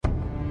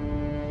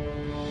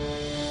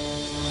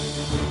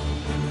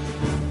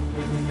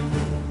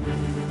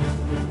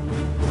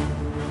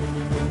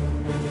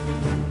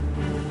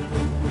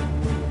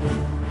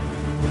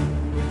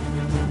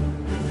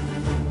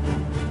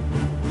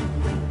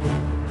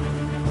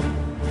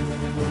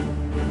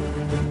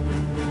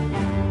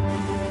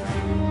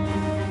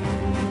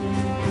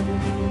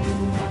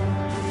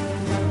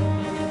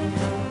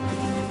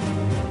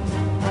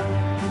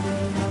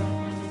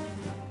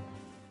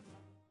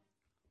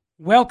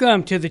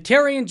Welcome to the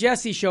Terry and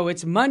Jesse Show.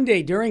 It's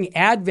Monday during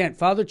Advent.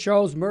 Father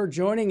Charles Murr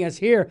joining us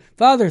here.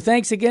 Father,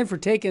 thanks again for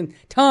taking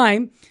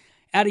time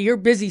out of your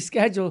busy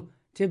schedule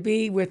to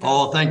be with us.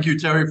 Oh, thank you,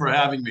 Terry, for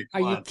having me.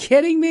 Are you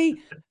kidding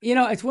me? You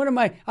know, it's one of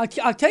my, I'll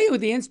tell you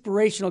the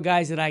inspirational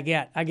guys that I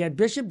get. I get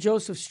Bishop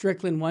Joseph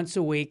Strickland once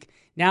a week,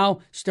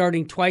 now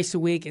starting twice a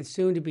week and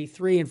soon to be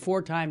 3 and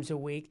 4 times a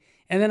week.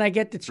 And then I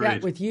get to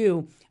chat with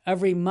you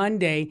every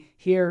Monday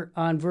here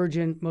on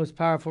Virgin Most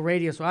Powerful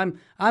Radio. So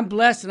I'm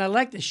blessed, and I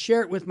like to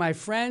share it with my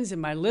friends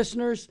and my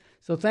listeners.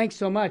 So thanks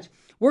so much.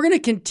 We're going to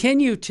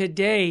continue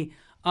today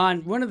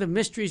on one of the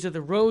mysteries of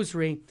the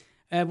Rosary.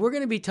 We're going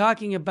to be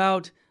talking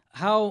about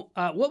how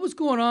what was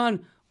going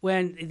on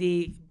when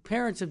the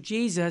parents of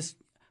Jesus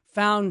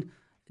found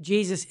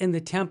Jesus in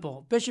the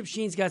temple. Bishop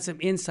Sheen's got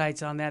some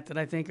insights on that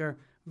I think are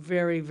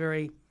very,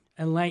 very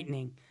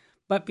enlightening.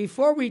 But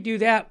before we do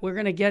that, we're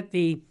going to get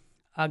the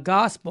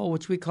gospel,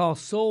 which we call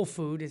soul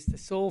food. It's the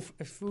soul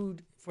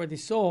food for the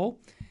soul.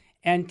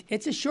 And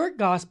it's a short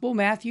gospel,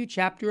 Matthew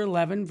chapter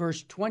 11,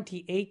 verse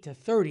 28 to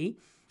 30.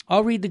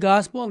 I'll read the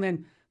gospel, and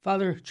then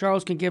Father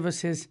Charles can give us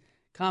his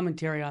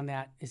commentary on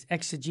that, his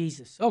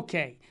exegesis.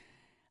 Okay.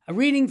 A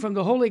reading from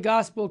the Holy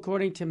Gospel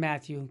according to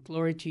Matthew.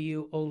 Glory to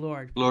you, O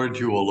Lord. Glory to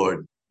you, O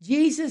Lord.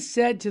 Jesus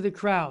said to the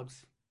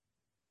crowds,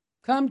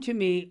 "Come to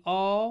me,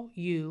 all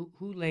you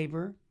who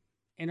labor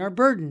and are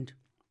burdened,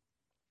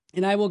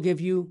 and I will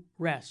give you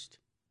rest.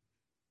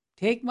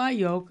 Take my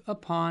yoke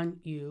upon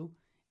you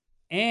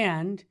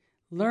and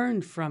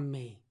learn from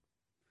me,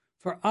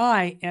 for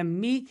I am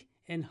meek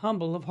and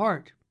humble of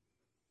heart,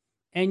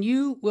 and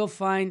you will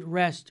find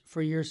rest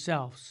for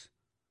yourselves.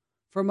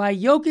 For my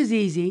yoke is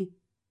easy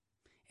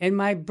and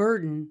my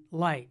burden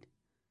light."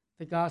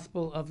 The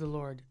gospel of the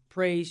Lord.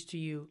 Praise to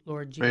you,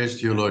 Lord Jesus. Praise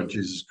to you, Lord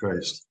Jesus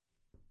Christ.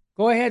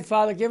 Go ahead,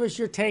 Father. Give us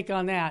your take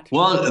on that.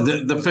 Well,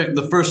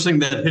 the first thing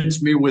that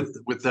hits me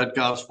with that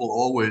gospel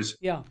always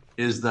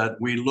is that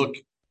we look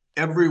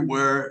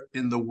everywhere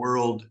in the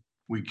world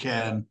we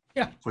can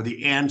for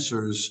the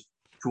answers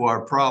to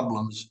our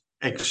problems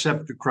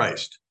except to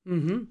Christ.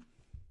 Mm-hmm.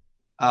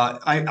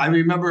 I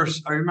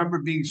remember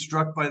being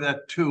struck by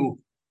that too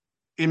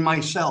in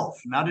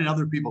myself, not in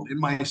other people, in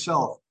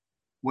myself,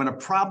 when a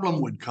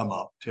problem would come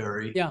up,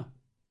 Terry. Yeah.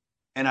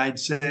 And I'd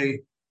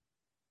say,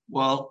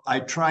 well,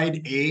 I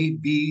tried A,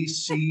 B,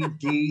 C,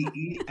 D,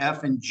 E,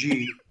 F, and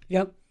G.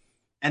 Yep.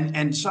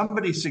 And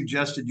somebody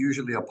suggested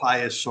usually a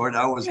pious sort.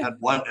 I always had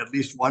at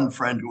least one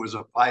friend who was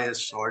a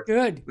pious sort.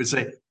 Good. Would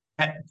say,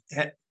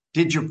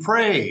 did you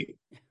pray?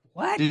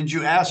 What? Did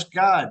you ask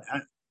God?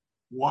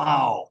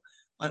 Wow.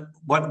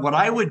 What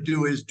I would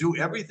do is do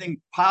everything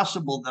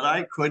possible that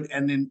I could.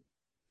 And then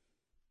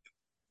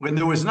when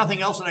there was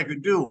nothing else that I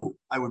could do,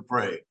 I would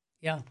pray.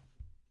 Yeah.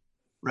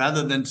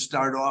 Rather than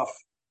start off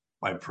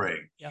by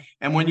praying. Yeah.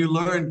 And when you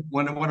learn,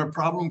 when a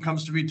problem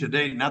comes to me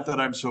today, not that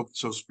I'm so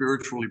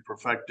spiritually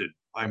perfected,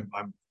 I'm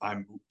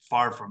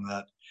far from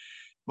that.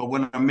 But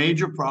when a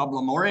major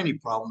problem or any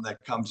problem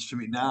that comes to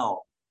me now,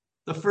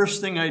 the first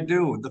thing I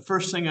do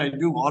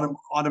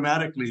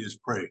automatically is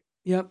pray.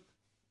 Yep.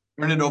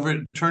 Turn it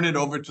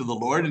over to the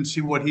Lord and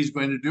see what he's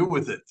going to do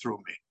with it through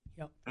me.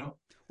 Yep. You know?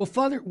 Well,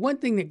 Father, one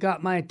thing that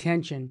got my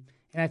attention,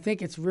 and I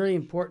think it's really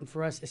important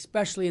for us,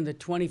 especially in the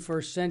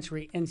 21st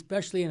century, and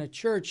especially in a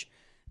church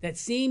that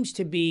seems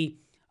to be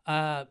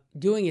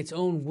doing its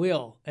own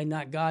will and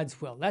not God's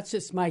will. That's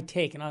just my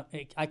take, and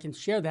I can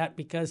share that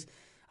because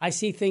I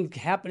see things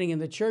happening in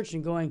the church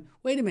and going,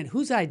 wait a minute,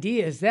 whose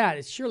idea is that?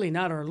 It's surely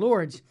not our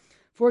Lord's.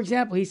 For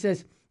example, he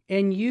says,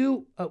 "And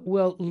you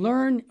will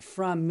learn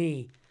from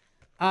me."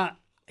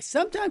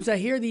 Sometimes I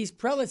hear these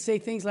prelates say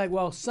things like,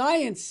 well,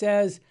 science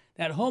says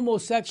that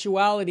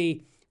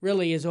homosexuality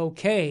really is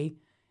okay.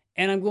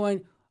 And I'm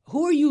going,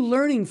 who are you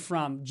learning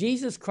from?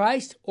 Jesus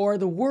Christ or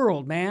the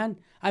world, man?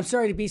 I'm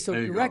sorry to be so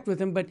direct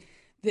with him, but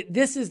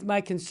this is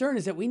my concern,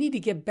 is that we need to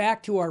get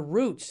back to our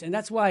roots. And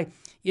that's why,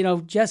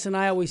 Jess and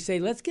I always say,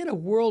 let's get a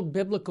world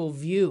biblical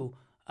view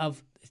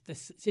of the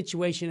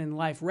situation in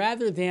life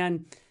rather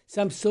than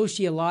some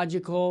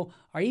sociological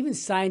or even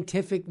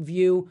scientific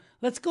view.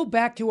 Let's go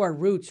back to our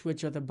roots,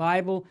 which are the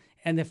Bible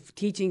and the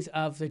teachings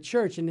of the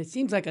church. And it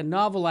seems like a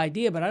novel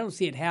idea, but I don't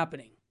see it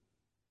happening.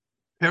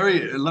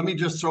 Perry, let me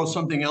just throw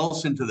something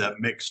else into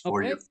that mix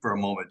for you for a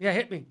moment. Yeah,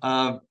 hit me.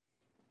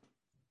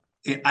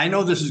 I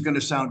know this is going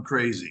to sound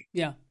crazy.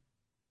 Yeah.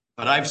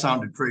 But I've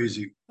sounded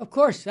crazy. Of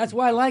course. That's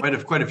why I like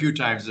it. Quite a few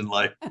times in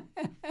life.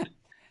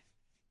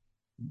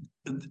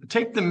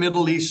 Take the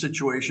Middle East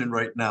situation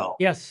right now.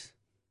 Yes.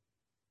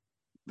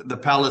 The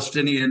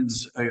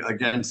Palestinians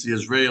against the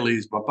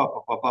Israelis.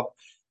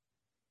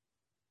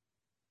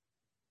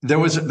 There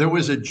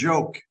was a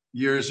joke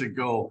years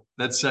ago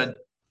that said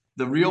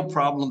the real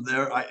problem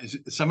there.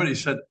 Somebody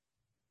said,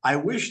 I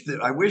wish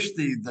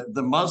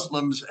the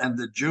Muslims and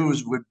the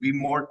Jews would be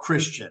more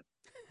Christian.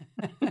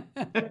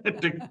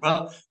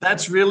 Well,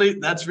 that's really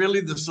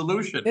the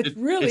solution.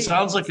 It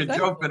sounds like a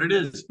joke, but it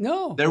is.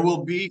 No, there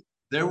will be.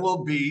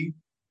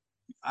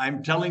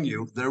 I'm telling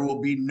you, there will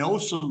be no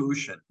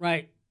solution.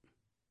 Right.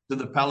 to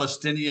the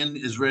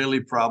Palestinian-Israeli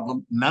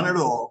problem? None at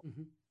all.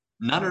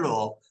 Mm-hmm. None at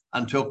all,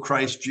 until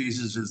Christ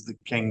Jesus is the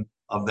king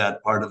of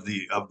that part of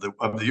the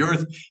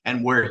earth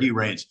and where he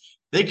reigns.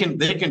 They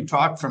can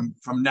talk from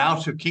now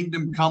to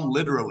kingdom come,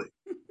 literally.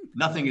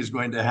 Nothing is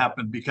going to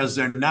happen because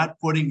they're not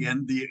putting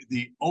in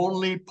the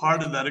only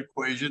part of that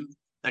equation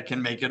that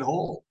can make it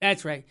whole.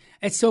 That's right.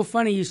 It's so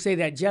funny you say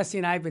that. Jesse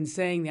and I have been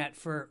saying that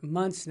for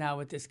months now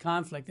with this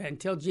conflict, that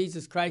until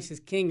Jesus Christ is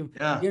king,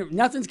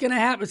 nothing's going to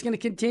happen. It's going to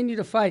continue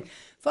to fight.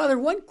 Father,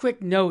 one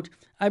quick note.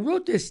 I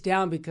wrote this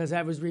down because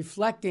I was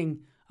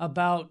reflecting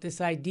about this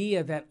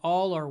idea that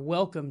all are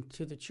welcome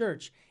to the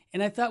church.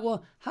 And I thought,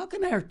 well, how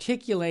can I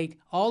articulate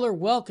all are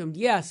welcomed?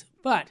 Yes,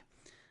 but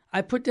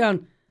I put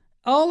down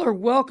all are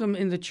welcome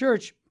in the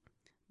church.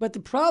 But the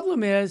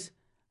problem is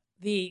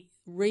the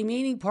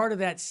remaining part of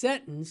that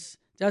sentence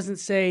doesn't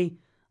say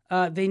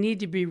they need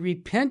to be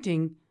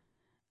repenting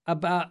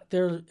about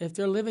if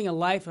they're living a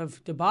life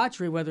of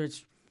debauchery, whether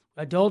it's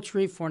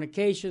adultery,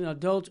 fornication,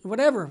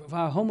 whatever,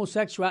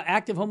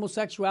 active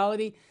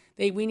homosexuality.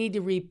 We need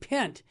to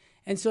repent.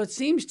 And so it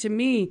seems to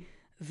me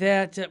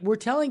that we're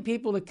telling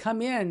people to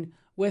come in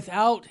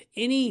without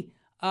any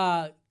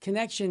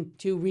connection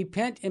to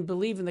repent and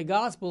believe in the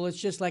gospel. It's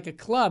just like a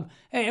club.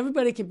 Hey,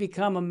 everybody can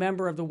become a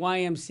member of the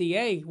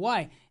YMCA.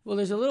 Why? Well,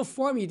 there's a little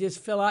form you just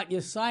fill out, you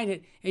sign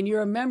it, and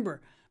you're a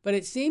member. But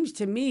it seems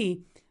to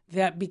me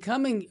that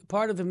becoming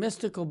part of the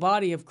mystical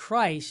body of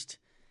Christ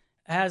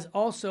has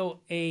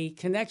also a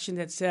connection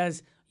that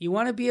says, you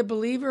want to be a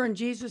believer in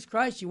Jesus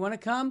Christ? You want to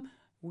come?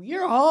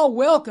 You're all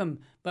welcome.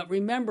 But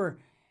remember,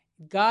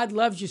 God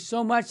loves you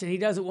so much that he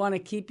doesn't want to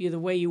keep you the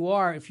way you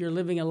are if you're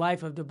living a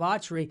life of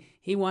debauchery.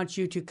 He wants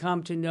you to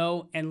come to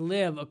know and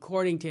live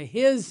according to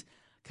his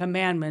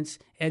commandments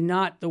and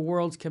not the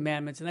world's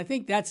commandments. And I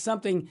think that's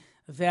something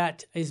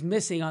that is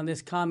missing on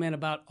this comment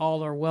about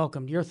all are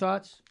welcomed. Your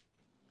thoughts?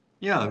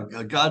 Yeah,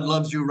 God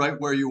loves you right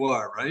where you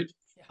are, right?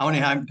 Yeah. How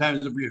many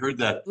times have we heard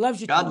that?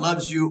 God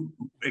loves you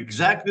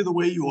exactly the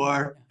way you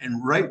are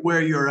and right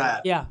where you're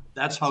at. Yeah.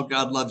 That's how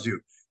God loves you.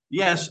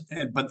 Yes,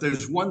 but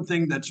there's one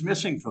thing that's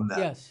missing from that.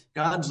 Yes.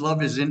 God's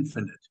love is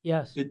infinite.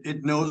 Yes.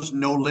 It knows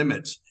no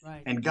limits.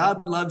 Right. And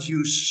God loves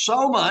you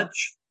so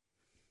much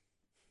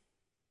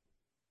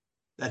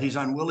that he's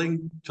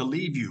unwilling to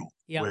leave you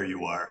where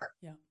you are.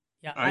 Yeah.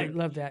 Yeah. Right? I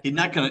love that.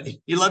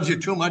 He loves you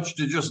too much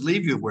to just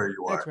leave you where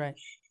you are. That's right.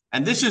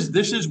 And this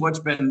is what's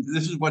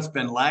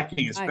been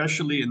lacking,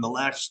 especially in the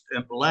last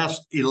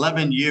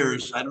 11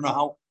 years. I don't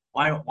know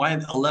why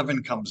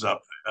 11 comes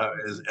up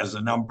as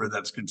a number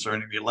that's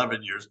concerning me,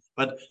 11 years.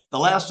 But the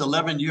last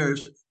 11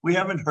 years, we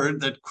haven't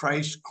heard that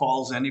Christ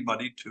calls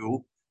anybody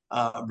to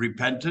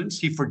repentance.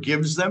 He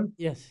forgives them.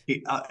 Yes.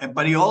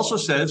 But he also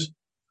says,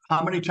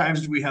 how many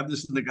times do we have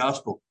this in the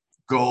gospel?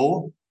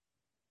 Go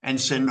and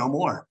sin no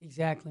more.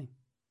 Exactly.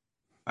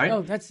 Right?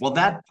 Oh,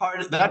 that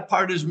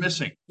part is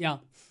missing. Yeah.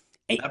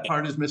 That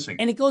part is missing.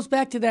 And it goes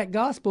back to that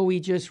gospel we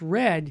just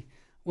read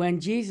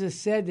when Jesus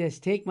said this,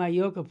 take my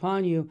yoke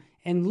upon you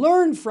and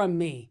learn from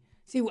me.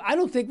 See, I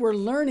don't think we're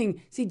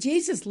learning. See,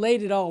 Jesus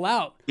laid it all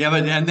out. Yeah,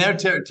 but and there,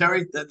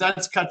 Terry,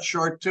 that's cut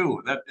short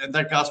too.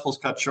 That gospel's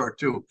cut short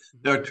too.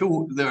 There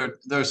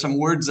are some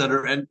words that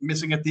are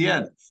missing at the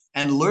end.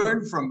 And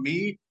learn from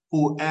me,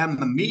 who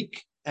am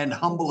meek and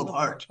humble of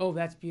heart. Oh,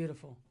 that's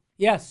beautiful.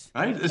 Yes.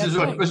 Right. This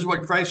is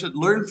what Christ said.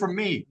 Learn from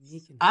me.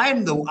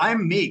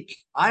 I'm meek.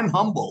 I'm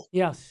humble.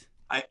 Yes.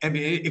 I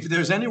mean, if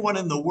there's anyone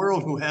in the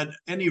world who had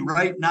any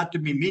right not to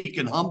be meek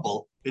and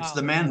humble, it's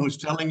the man who's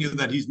telling you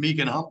that he's meek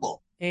and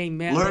humble.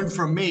 Amen. Learn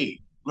from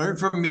me. Learn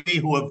from me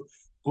who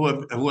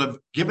have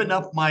given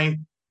up my.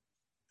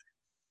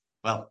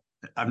 Well,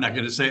 I'm not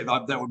going to say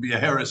that would be a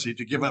heresy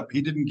to give up.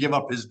 He didn't give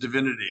up his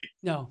divinity.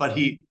 No. But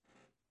he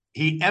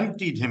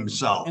emptied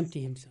himself.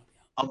 Yeah.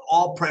 Of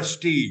all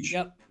prestige.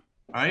 Yep.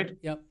 Right.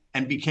 Yep.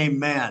 And became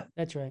man.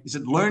 That's right. He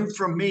said, "Learn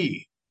from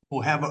me,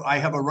 I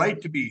have a right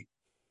to be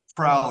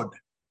proud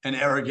and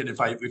arrogant if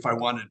I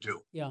wanted to.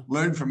 Yeah.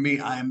 Learn from me.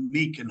 I am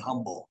meek and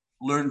humble.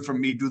 Learn from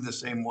me. Do the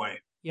same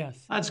way."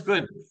 Yes. That's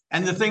good.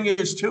 And the thing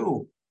is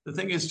too,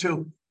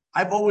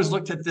 I've always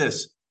looked at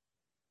this.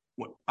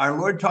 Our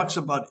Lord talks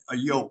about a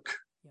yoke.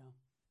 Yeah.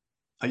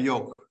 A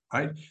yoke,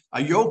 right?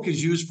 A yoke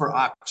is used for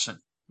oxen.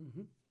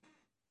 Mm-hmm.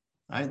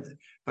 Right?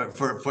 But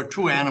for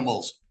two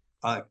animals,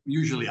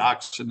 usually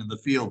oxen in the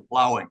field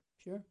plowing.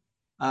 Sure.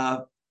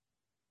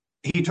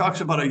 He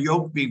talks about a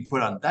yoke being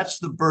put on. That's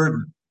the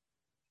burden.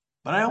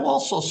 But I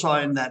also saw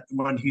in that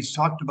when he's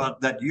talked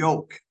about that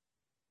yoke,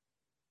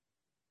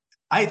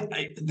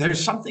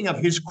 there's something of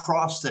his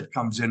cross that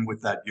comes in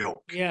with that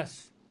yoke.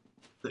 Yes.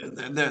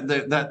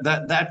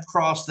 That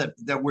cross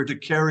that we're to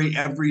carry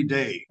every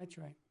day. That's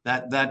right.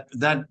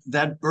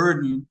 That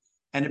burden,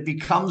 and it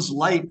becomes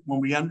light when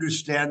we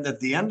understand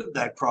that the end of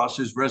that cross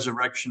is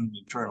resurrection and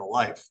eternal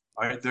life.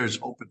 All right, there's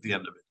hope at the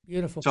end of it.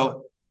 Beautiful.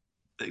 So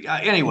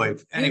anyway,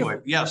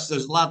 yes,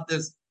 there's a lot.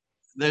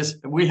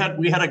 We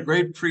had a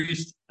great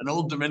priest, an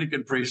old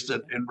Dominican priest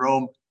in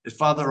Rome, his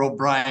Father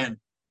O'Brien.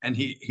 And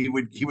he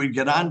would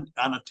get on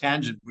a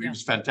tangent. He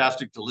was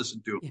fantastic to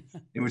listen to. Yeah.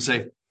 He would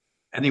say,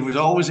 And he would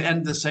always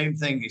end the same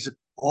thing. He said,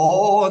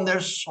 oh, and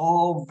there's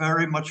so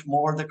very much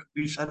more that could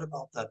be said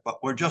about that,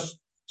 but we're just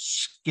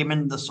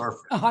skimming the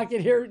surface. Oh, I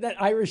can hear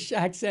that Irish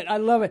accent. I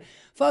love it.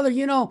 Father,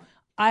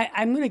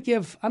 I'm going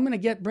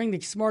to bring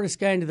the smartest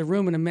guy into the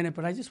room in a minute,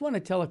 but I just want to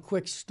tell a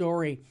quick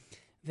story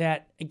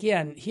that,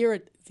 again, here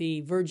at the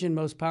Virgin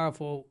Most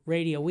Powerful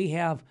Radio, we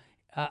have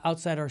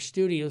outside our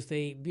studios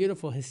the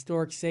beautiful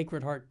historic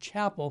Sacred Heart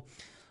Chapel,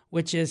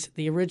 which is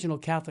the original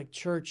Catholic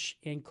Church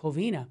in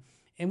Covina.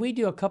 And we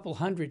do a couple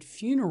hundred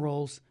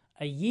funerals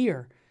a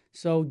year.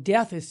 So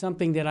death is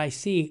something that I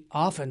see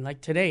often. Like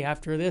today,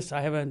 after this,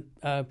 I have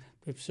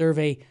serve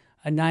a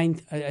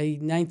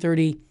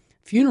 9:30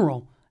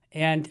 funeral.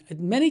 And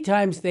many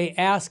times they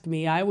ask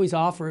me, I always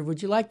offer,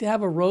 would you like to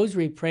have a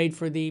rosary prayed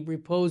for the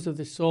repose of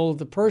the soul of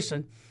the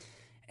person?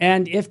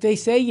 And if they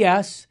say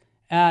yes,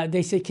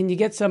 they say, can you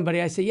get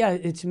somebody? I say, yeah,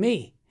 it's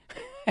me.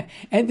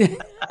 And then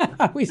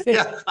we say,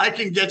 yeah, I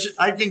can get you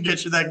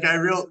that guy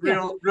real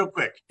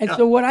quick. And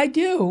so what I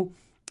do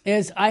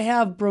is I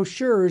have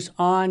brochures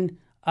on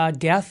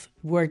death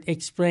where it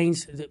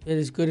explains that it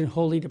is good and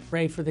holy to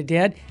pray for the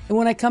dead. And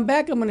when I come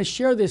back, I'm going to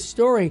share this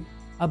story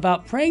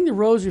about praying the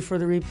rosary for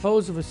the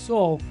repose of a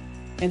soul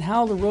and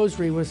how the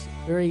rosary was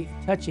very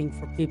touching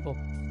for people.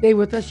 Stay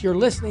with us. You're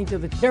listening to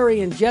the Terry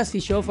and Jesse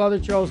Show. Father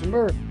Charles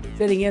Murr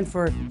sitting in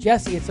for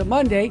Jesse. It's a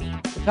Monday.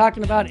 We're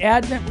talking about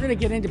Advent. We're going to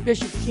get into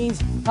Bishop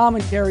Sheen's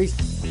commentaries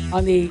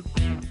on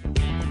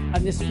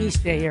this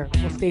feast day here.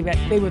 We'll stay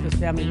with us,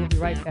 family. We'll be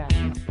right back.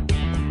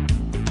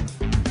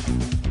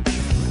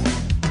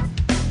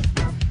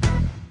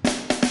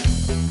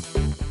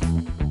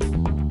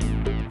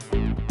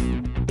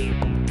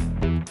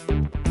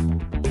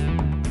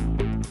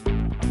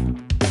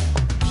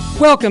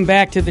 Welcome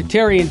back to the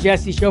Terry and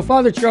Jesse Show.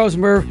 Father Charles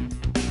Murr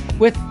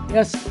with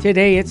us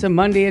today. It's a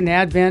Monday in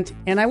Advent,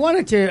 and I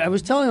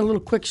was telling a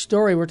little quick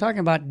story. We're talking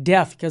about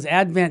death because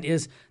Advent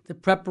is the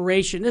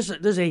preparation.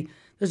 There's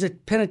a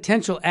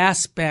penitential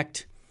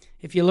aspect.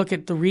 If you look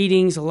at the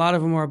readings, a lot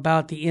of them are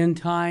about the end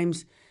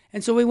times.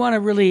 And so we want to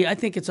really, I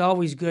think it's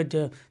always good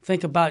to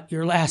think about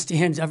your last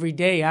ends every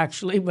day,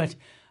 actually, but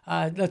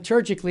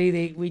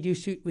liturgically,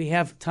 we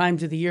have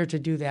times of the year to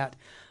do that.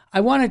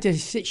 I wanted to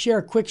share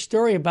a quick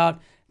story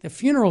about the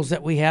funerals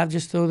that we have,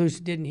 just so those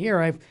who didn't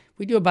hear.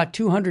 We do about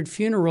 200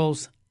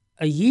 funerals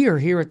a year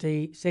here at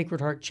the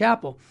Sacred Heart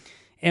Chapel.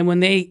 And when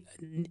they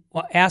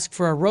ask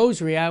for a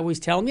rosary, I always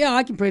tell them, yeah,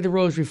 I can pray the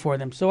rosary for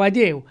them. So I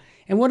do.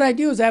 And what I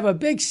do is I have a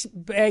big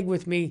bag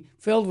with me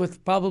filled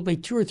with probably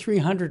 200 or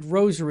 300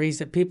 rosaries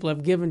that people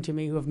have given to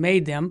me who have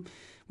made them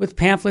with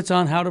pamphlets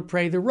on how to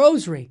pray the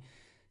rosary.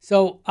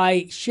 So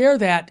I share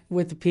that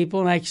with the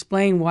people and I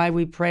explain why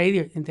we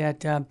pray,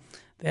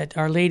 that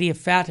Our Lady of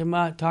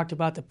Fatima talked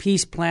about the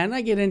peace plan.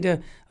 I get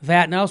into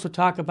that, and I also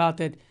talk about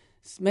that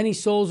many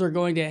souls are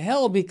going to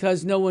hell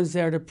because no one's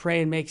there to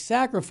pray and make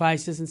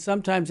sacrifices. And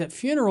sometimes at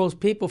funerals,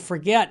 people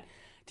forget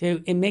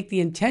to make the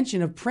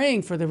intention of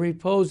praying for the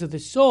repose of the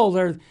soul.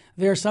 They're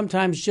there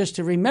sometimes just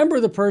to remember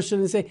the person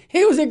and say,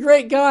 he was a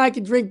great guy. I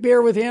could drink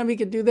beer with him. He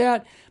could do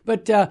that.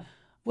 But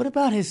what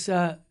about his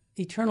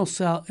eternal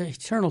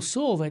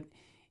soul that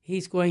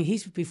he's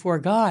before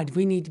God?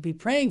 We need to be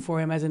praying for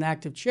him as an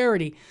act of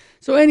charity.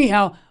 So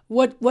anyhow,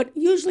 what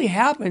usually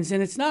happens,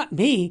 and it's not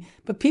me,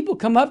 but people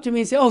come up to me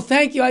and say, oh,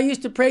 thank you. I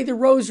used to pray the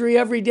rosary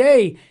every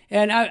day,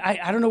 and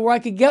I don't know where I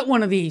could get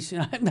one of these.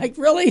 And I'm like,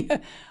 really?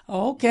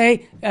 Oh,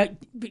 okay.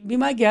 Be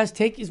my guest.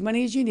 Take as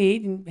many as you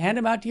need and hand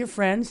them out to your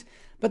friends.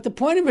 But the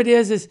point of it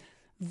is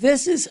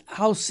this is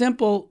how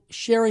simple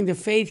sharing the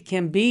faith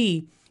can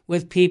be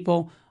with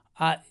people.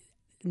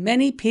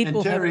 Many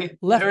people have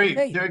left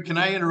faith. Terry, can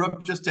I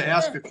interrupt just to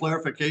ask a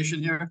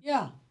clarification here?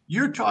 Yeah.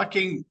 You're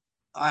talking,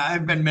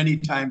 I've been many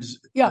times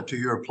to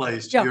your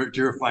place, to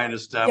your fine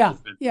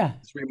establishment. Yeah.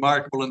 It's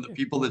remarkable, and the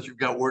people that you've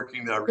got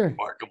working there are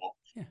remarkable.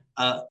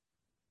 Yeah.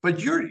 But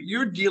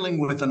you're dealing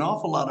with an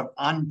awful lot of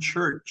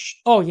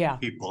unchurched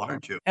people,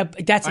 aren't you?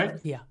 That's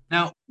right?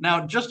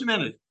 Now, just a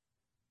minute.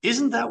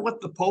 Isn't that what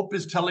the Pope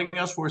is telling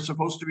us we're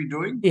supposed to be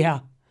doing?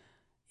 Yeah.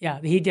 Yeah,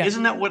 he does.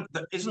 Isn't that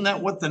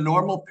what the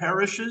normal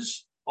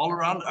parishes all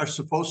around are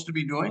supposed to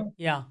be doing?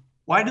 Yeah.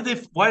 Why do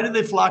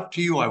they flock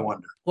to you, I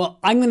wonder? Well,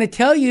 I'm going to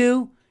tell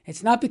you,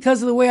 it's not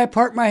because of the way I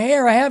part my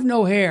hair. I have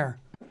no hair.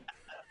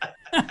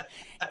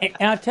 And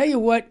I'll tell you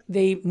what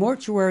the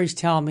mortuaries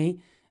tell me,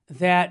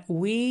 that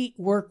we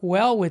work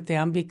well with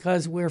them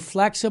because we're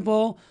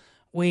flexible.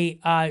 We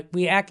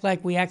act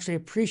like we actually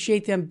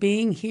appreciate them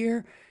being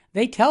here.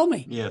 They tell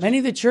me. Yes. Many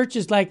of the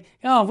churches like,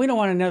 oh, we don't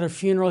want another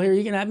funeral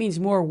here. That means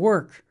more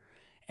work.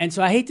 And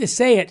so I hate to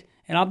say it,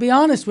 and I'll be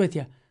honest with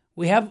you.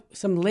 We have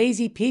some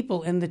lazy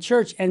people in the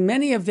church, and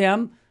many of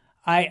them,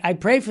 I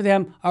pray for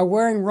them, are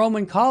wearing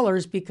Roman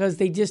collars because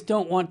they just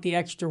don't want the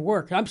extra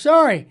work. I'm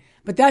sorry,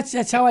 but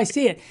that's how I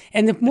see it.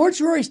 And the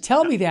mortuaries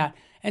tell me that.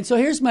 And so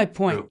here's my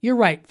point. True. You're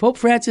right. Pope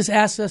Francis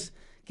asks us,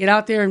 get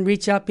out there and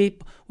reach out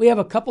people. We have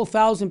a couple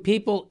thousand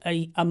people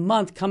a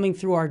month coming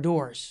through our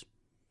doors.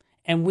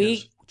 And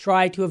we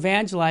try to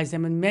evangelize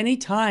them. And many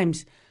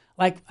times,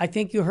 like I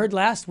think you heard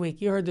last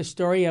week, you heard the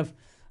story of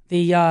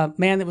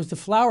man that was the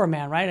flower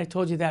man, right? I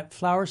told you that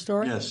flower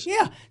story. Yes.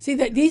 Yeah. See,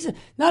 that these are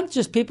not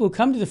just people who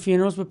come to the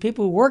funerals, but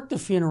people who work the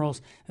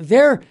funerals.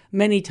 They're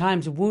many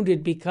times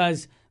wounded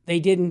because they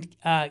didn't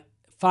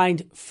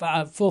find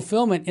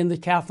fulfillment in the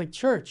Catholic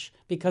Church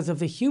because of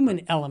the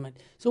human element.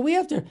 So we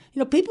have to,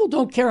 people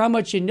don't care how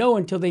much you know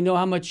until they know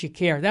how much you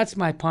care. That's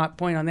my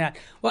point on that.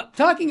 Well,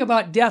 talking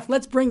about death,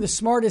 let's bring the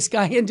smartest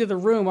guy into the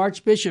room,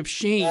 Archbishop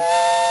Sheen.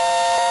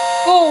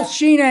 Full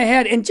Sheen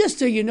ahead. And just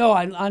so you know,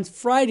 on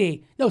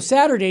Saturday, the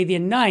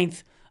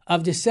 9th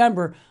of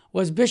December,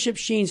 was Bishop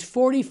Sheen's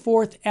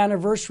 44th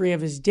anniversary of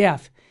his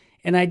death.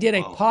 And I did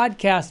a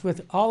podcast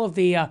with all of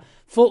the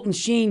Fulton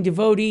Sheen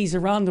devotees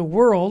around the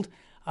world.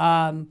 So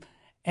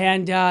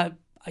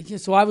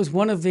I was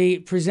one of the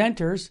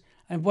presenters.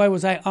 And boy,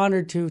 was I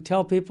honored to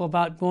tell people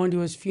about going to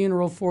his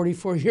funeral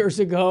 44 years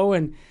ago.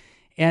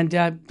 I've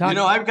got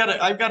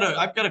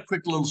a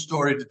quick little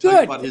story to tell you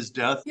about his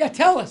death. Yeah,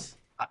 tell us.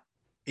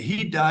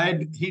 He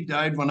died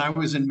when I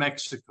was in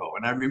Mexico,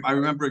 and I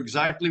remember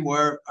exactly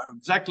where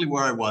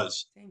I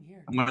was. Same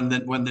here.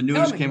 When the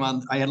news came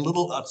on. I had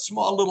a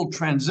small little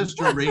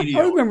transistor radio.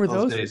 I remember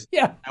those days.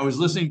 Yeah. I was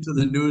listening to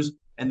the news,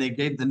 and they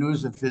gave the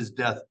news of his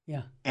death.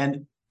 Yeah.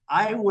 And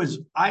I was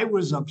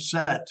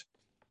upset.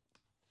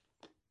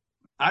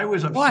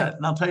 Why?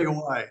 And I'll tell you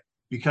why.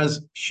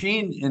 Because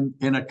Sheen,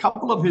 in a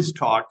couple of his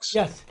talks,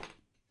 yes,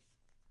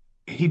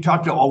 he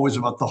talked always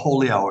about the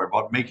holy hour,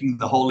 about making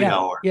the holy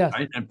hour, yes.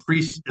 right? And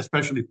priests,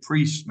 especially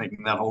priests,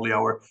 making that holy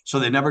hour, so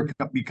they never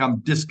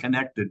become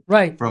disconnected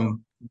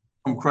from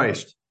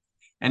Christ.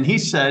 And he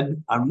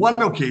said on one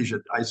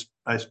occasion,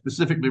 I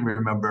specifically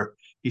remember,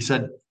 he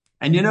said,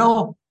 and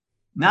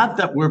not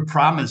that we're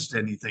promised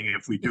anything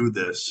if we do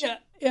this.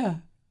 Yeah.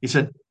 He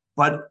said,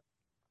 but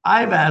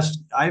I've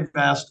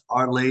asked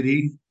Our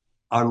Lady,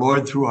 our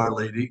Lord through Our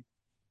Lady,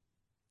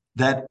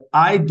 that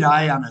I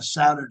die on a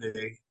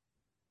Saturday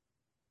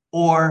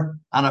or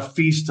on a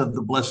feast of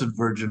the Blessed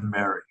Virgin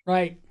Mary.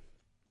 Right.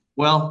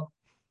 Well,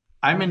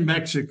 I'm in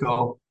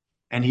Mexico,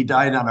 and he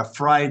died on a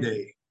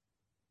Friday,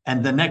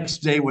 and the next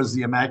day was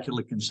the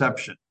Immaculate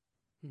Conception.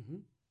 Mm-hmm.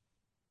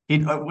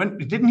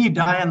 Didn't he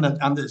die on the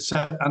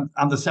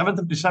 7th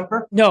of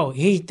December? No,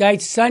 he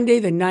died Sunday,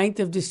 the 9th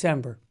of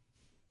December.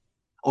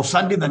 Oh,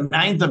 Sunday, the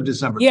 9th of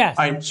December. Yes.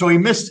 All right, so he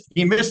missed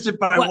it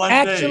by one day.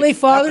 Actually,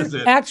 Father, in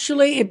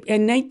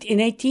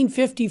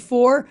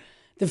 1854,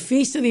 the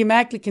Feast of the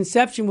Immaculate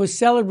Conception was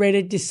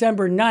celebrated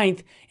December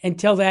 9th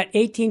until that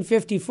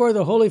 1854,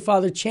 the Holy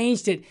Father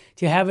changed it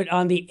to have it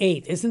on the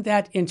 8th. Isn't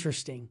that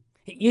interesting?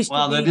 It used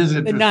to be that is the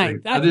interesting.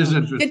 9th. That is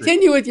interesting.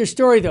 Continue with your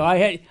story, though.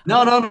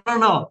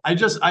 No. I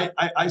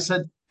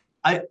said,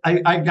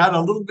 I got a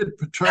little bit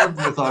perturbed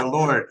with our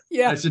Lord.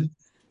 Yeah. I said,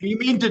 you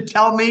mean to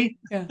tell me?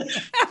 Yeah.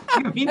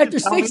 After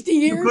 60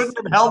 years? You couldn't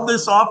have held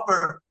this off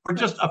for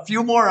just a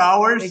few more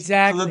hours?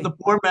 Exactly. So that the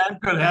poor man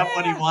could have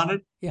what he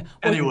wanted? Yeah.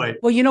 Anyway.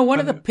 Well, one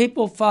of the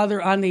people,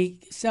 Father, on the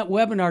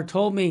webinar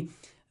told me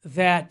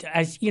that,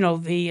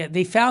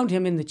 they found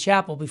him in the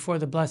chapel before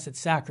the Blessed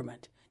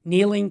Sacrament,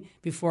 kneeling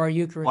before our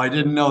Eucharist. Oh, I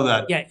didn't know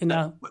that. Yeah.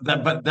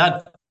 But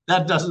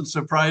that doesn't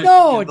surprise me.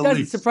 No, it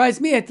doesn't surprise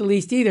me at the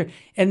least either.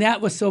 And that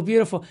was so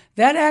beautiful.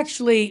 That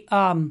actually,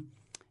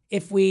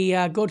 if we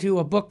go to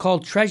a book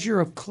called Treasure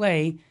of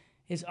Clay,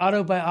 his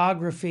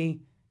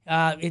autobiography,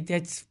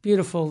 it's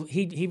beautiful.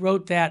 He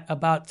wrote that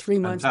about 3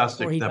 months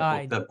before he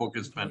died. That book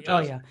is fantastic. Oh,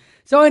 yeah.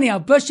 So anyhow,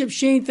 Bishop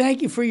Sheen,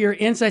 thank you for your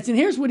insights. And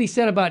here's what he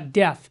said about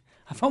death.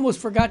 I've almost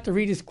forgot to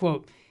read his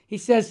quote. He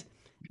says,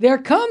 there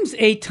comes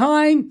a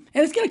time,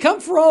 and it's going to come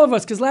for all of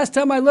us, because last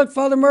time I looked,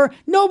 Father Murr,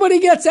 nobody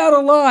gets out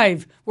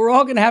alive. We're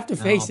all going to have to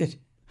face it.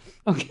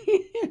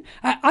 Okay.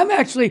 I'm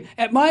actually,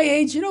 at my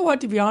age, you know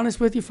what, to be honest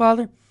with you,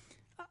 Father?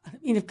 I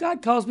mean, if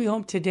God calls me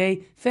home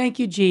today, thank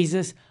you,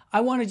 Jesus.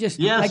 I want to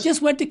I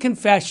just went to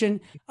confession.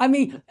 I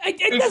mean,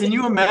 can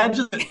you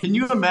imagine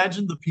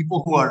the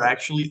people who are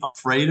actually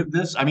afraid of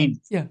this? I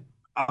mean,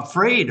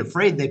 afraid,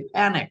 they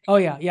panic. Oh,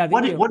 yeah.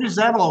 What is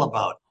that all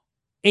about?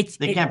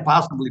 They can't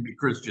possibly be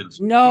Christians.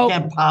 No. They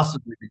can't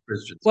possibly be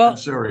Christians. Well, I'm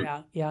sorry.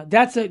 Yeah.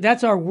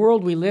 That's our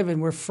world we live in.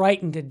 We're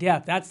frightened to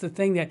death. That's the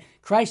thing that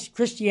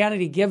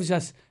Christianity gives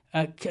us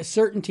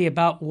certainty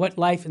about what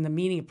life and the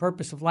meaning and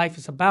purpose of life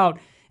is about.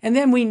 And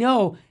then we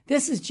know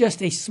this is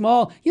just a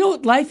small, you know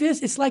what life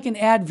is? It's like an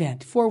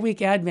Advent,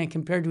 4-week Advent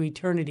compared to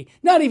eternity.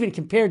 Not even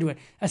compared to it.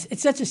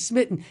 It's such a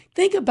smitten.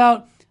 Think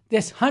about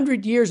this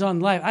 100 years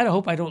on life. I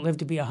hope I don't live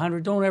to be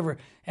 100. Don't ever.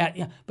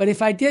 But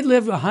if I did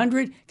live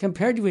 100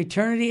 compared to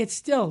eternity, it's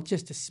still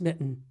just a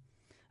smitten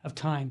of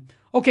time.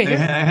 Okay.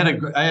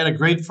 I had a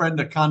great friend,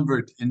 a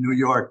convert in New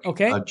York.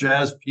 Okay. A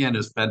jazz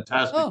pianist,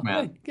 fantastic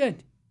man.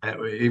 Good.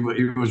 He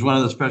was one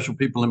of the special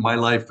people in my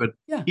life. But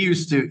he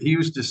used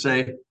to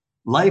say,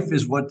 life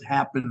is what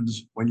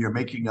happens when you're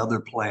making other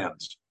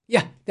plans.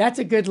 Yeah, that's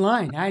a good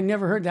line. I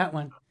never heard that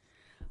one.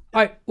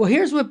 All right. Well,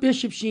 here's what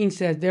Bishop Sheen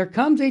says. There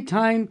comes a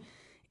time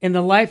in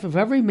the life of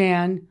every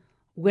man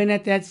when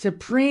at that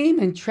supreme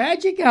and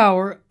tragic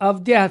hour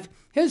of death,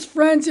 his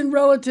friends and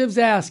relatives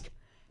ask,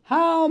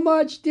 how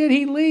much did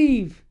he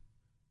leave?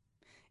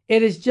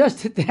 It is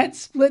just at that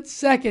split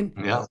second,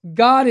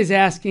 God is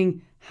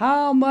asking,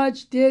 how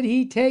much did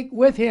he take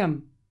with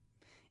him?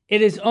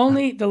 It is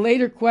only the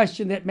later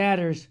question that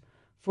matters,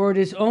 for it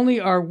is only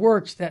our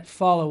works that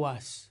follow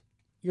us.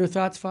 Your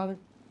thoughts, Father?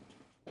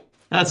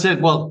 That's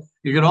it. Well,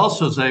 you could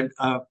also say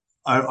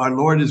our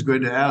Lord is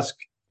going to ask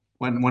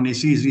when he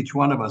sees each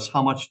one of us,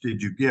 how much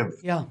did you give?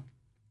 Yeah.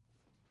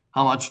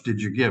 How much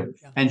did you give?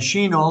 Yeah. And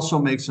Sheen also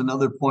makes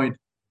another point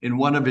in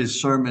one of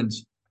his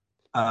sermons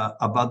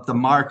about the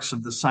marks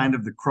of the sign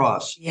of the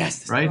cross.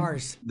 Yes, the right?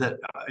 Stars. That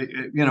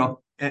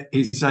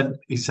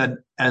he said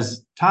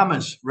as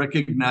Thomas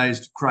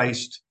recognized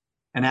Christ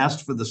and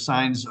asked for the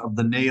signs of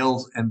the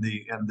nails and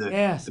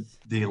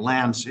the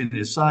lance in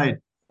his side,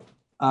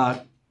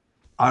 our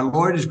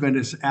Lord is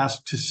going to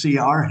ask to see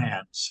our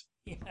hands.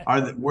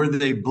 Yes. Were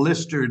they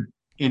blistered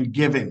in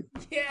giving?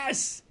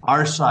 Yes.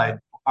 Our side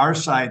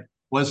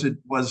was it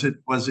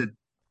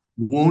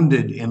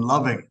wounded in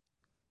loving?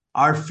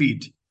 Our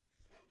feet,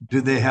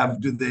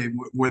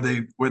 were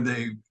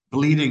they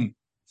bleeding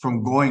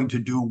from going to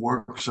do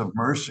works of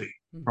mercy,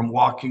 from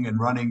walking and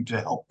running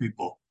to help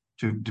people,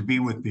 to be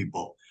with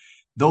people?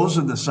 Those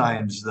are the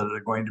signs that are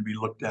going to be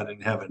looked at in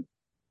heaven,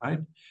 right?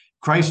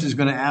 Christ is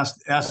going to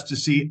ask to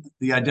see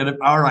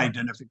our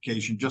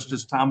identification, just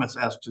as Thomas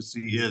asked to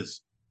see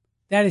his.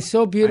 That is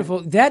so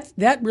beautiful. Right?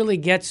 That really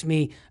gets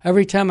me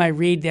every time I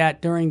read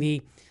that during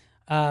the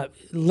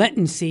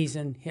Lenten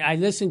season. I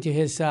listen to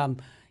his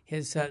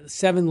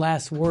 7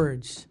 last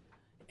words,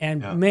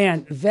 and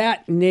man,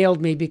 that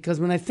nailed me, because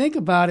when I think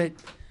about it,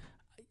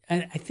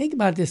 and I think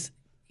about this,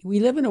 we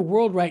live in a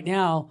world right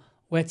now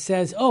where it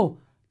says, "Oh,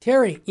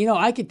 Terry,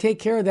 I could take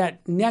care of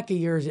that neck of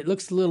yours. It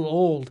looks a little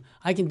old.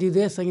 I can do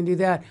this, I can do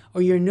that.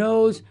 Or your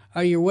nose,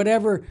 or your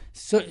whatever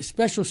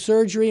special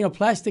surgery,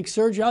 plastic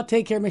surgery. I'll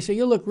take care of me so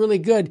you'll look really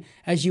good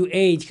as you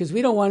age," because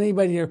we don't want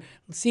anybody to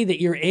see that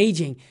you're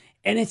aging.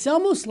 And it's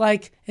almost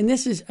like, and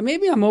this is,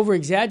 maybe I'm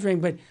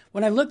over-exaggerating, but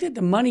when I looked at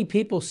the money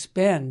people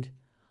spend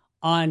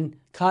on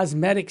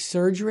cosmetic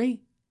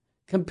surgery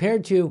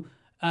compared to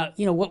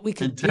what we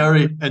could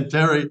Terry,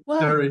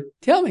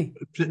 tell me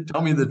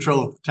the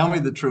truth. Tell me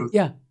the truth.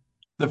 Yeah.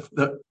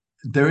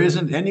 There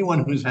isn't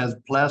anyone who has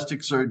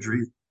plastic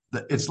surgery.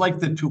 It's like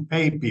the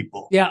toupee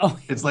people. Yeah. Oh.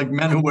 It's like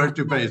men who wear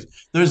toupees.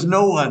 There's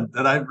no one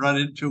that I've run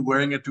into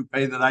wearing a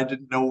toupee that I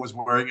didn't know was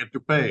wearing a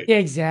toupee.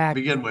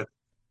 Exactly. To begin with.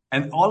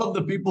 And all of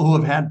the people who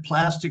have had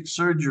plastic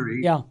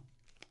surgery,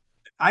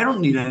 I don't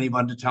need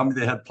anyone to tell me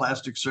they had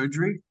plastic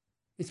surgery.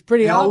 It's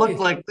pretty obvious. They all look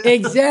like this.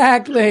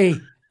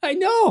 Exactly. I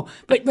know.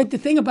 But the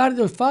thing about it,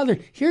 though, Father,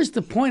 here's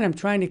the point I'm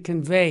trying to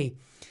convey,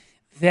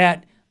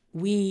 that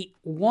we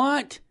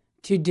want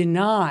to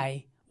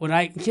deny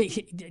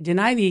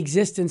the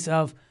existence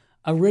of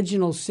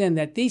original sin,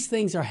 that these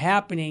things are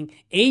happening.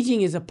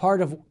 Aging is a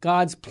part of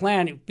God's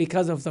plan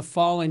because of the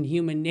fallen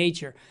human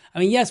nature. I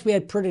mean, yes, we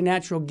had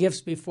preternatural gifts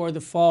before the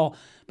fall,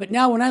 but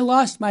now when I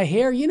lost my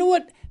hair, you know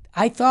what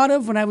I thought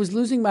of when I was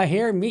losing my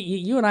hair?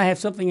 You and I have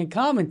something in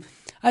common.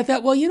 I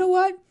thought, well, you know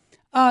what?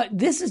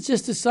 This is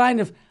just a sign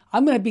of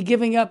I'm going to be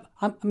giving up.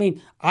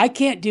 I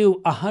can't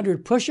do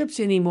 100 push-ups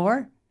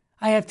anymore.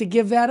 I have to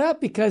give that up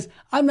because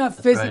I'm not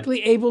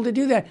physically able to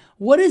do that.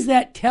 What is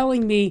that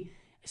telling me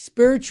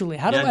spiritually?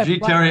 How do I?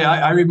 Terry,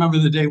 I remember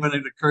the day when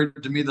it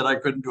occurred to me that I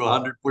couldn't do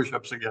 100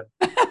 push-ups again.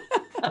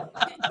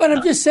 But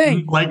I'm just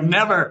saying. Like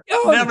never.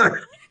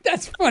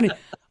 That's funny.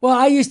 Well,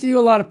 I used to do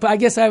a lot of, I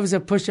guess I was a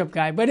push-up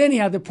guy. But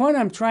anyhow, the point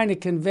I'm trying to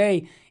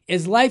convey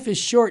is life is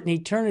short and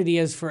eternity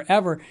is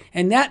forever.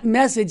 And that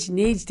message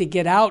needs to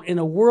get out in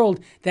a world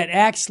that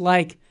acts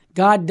like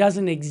God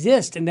doesn't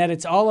exist and that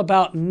it's all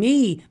about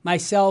me,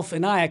 myself,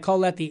 and I. I call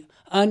that the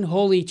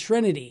unholy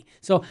trinity.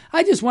 So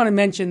I just want to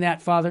mention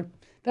that, Father.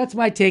 That's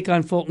my take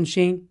on Fulton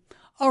Sheen.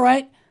 All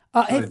right.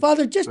 Hey,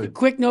 Father, just a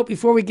quick note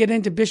before we get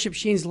into Bishop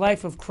Sheen's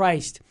Life of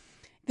Christ.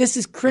 This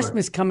is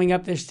Christmas coming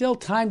up. There's still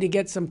time to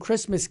get some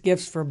Christmas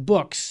gifts for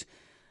books.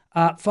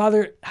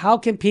 Father, how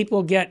can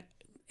people get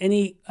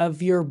any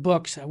of your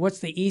books? What's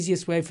the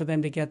easiest way for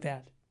them to get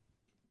that?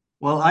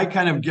 Well, I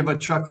kind of give a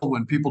chuckle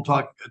when people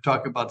talk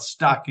about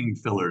stocking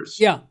fillers.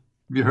 Yeah. Have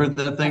you heard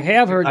that thing? I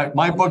have heard that.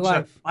 My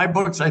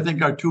books, I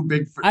think, are too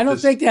big for I don't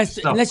think that's,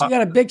 stuff. unless you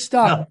got a big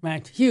stock,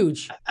 man.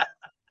 Huge.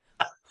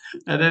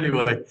 And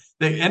anyway,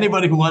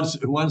 anybody who is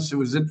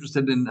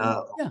interested in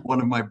one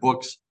of my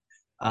books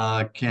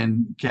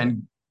can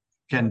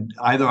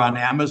either on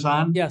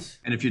Amazon. Yes.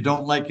 And if you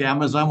don't like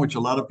Amazon, which a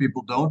lot of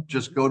people don't,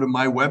 just go to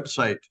my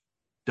website,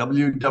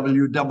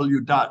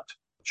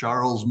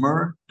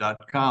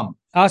 www.charlesmurr.com.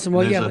 Awesome.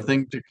 Well, there's a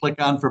thing to click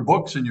on for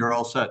books, and you're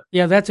all set.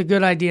 Yeah, that's a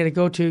good idea to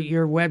go to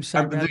your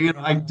website.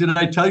 Did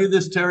I tell you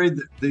this, Terry?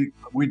 I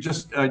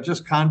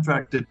just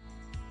contracted.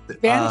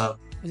 Spanish?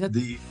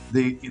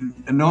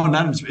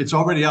 It's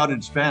already out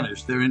in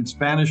Spanish. They're in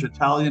Spanish,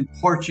 Italian,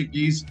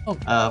 Portuguese,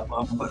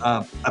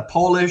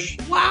 Polish,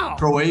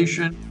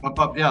 Croatian. That's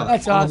all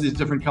awesome. of these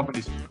different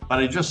companies. But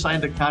I just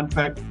signed a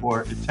contract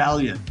for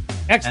Italian.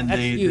 Excellent. And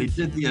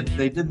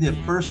they did the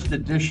first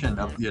edition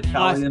of the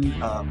Italian.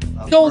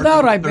 Sold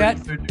out, I bet.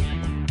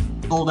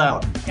 Sold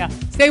out. Yeah.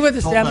 Stay with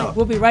us, family.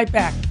 We'll be right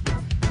back.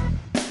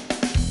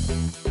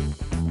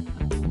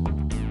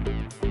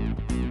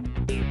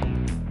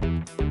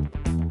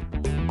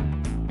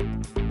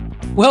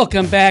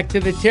 Welcome back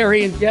to the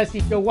Terry and Jesse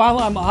Show. While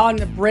I'm on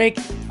the break,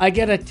 I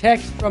get a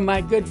text from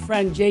my good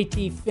friend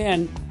J.T.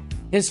 Finn.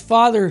 His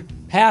father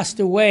passed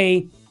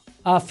away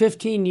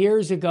 15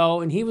 years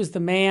ago, and he was the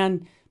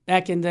man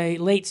back in the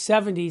late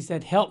 70s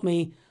that helped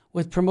me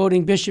with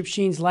promoting Bishop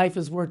Sheen's Life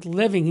is Worth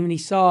Living when he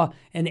saw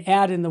an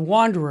ad in The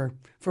Wanderer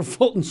for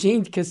Fulton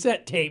Sheen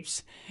cassette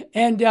tapes.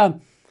 And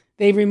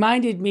they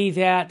reminded me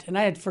that, and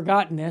I had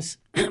forgotten this,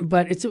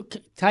 but it's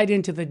tied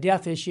into the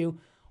death issue.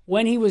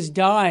 When he was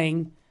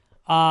dying,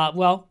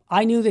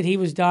 I knew that he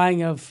was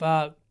dying of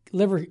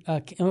liver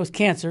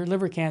cancer,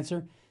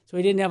 so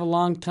he didn't have a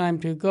long time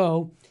to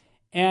go.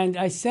 And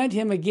I sent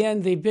him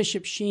again the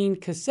Bishop Sheen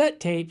cassette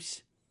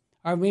tapes,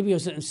 or maybe it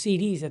was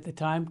CDs at the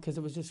time because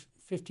it was just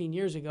 15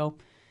 years ago.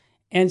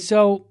 And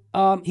so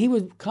he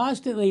would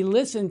constantly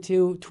listen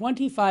to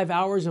 25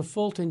 hours of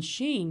Fulton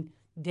Sheen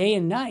day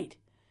and night.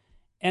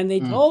 And they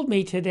told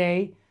me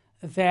today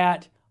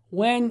that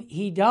when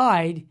he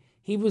died,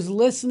 he was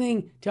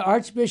listening to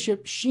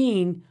Archbishop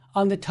Sheen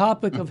on the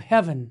topic of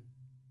heaven.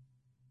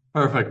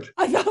 Perfect.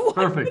 I thought,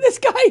 perfect. This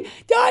guy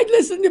died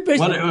listening to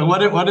Bishop.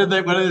 What did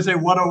they say?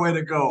 What a way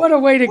to go. What a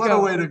way to go. What a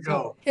way to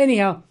go. So,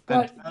 anyhow,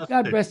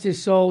 God rest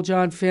his soul,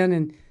 John Finn,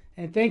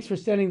 and thanks for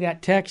sending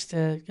that text.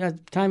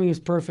 Timing is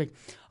perfect.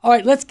 All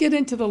right, let's get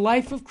into the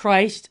life of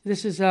Christ.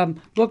 This is a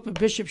book that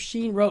Bishop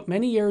Sheen wrote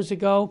many years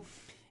ago,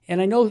 and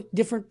I know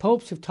different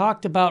popes have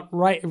talked about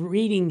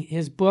reading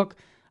his book.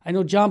 I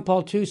know John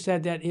Paul II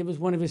said that it was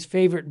one of his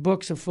favorite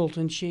books of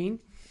Fulton Sheen.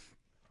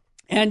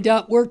 And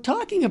we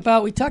talked a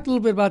little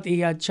bit about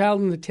the child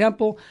in the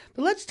temple,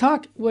 but let's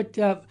talk what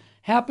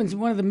happens in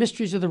one of the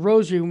mysteries of the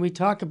Rosary when we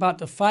talk about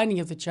the finding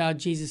of the child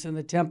Jesus in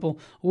the temple,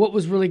 what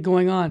was really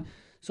going on.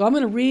 So I'm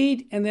going to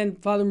read, and then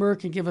Father Murr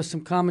can give us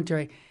some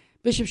commentary.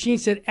 Bishop Sheen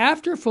said,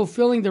 after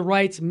fulfilling the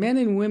rites, men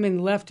and women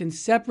left in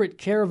separate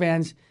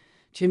caravans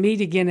to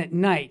meet again at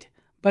night.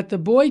 But the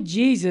boy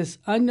Jesus,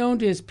 unknown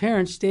to his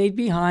parents, stayed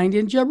behind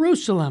in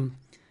Jerusalem.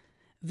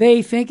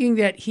 They, thinking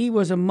that he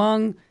was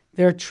among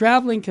their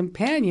traveling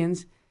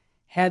companions,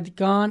 had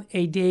gone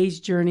a day's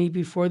journey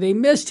before they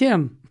missed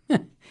him.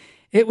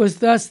 It was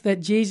thus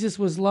that Jesus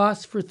was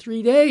lost for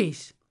 3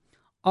 days.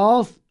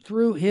 All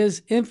through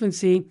his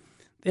infancy,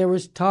 there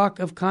was talk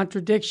of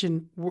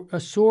contradiction,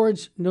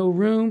 swords, no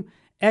room,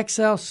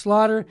 exile,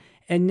 slaughter,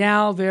 and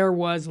now there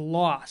was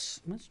loss.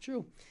 That's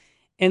true.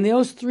 In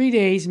those 3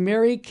 days,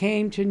 Mary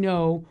came to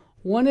know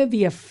one of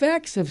the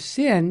effects of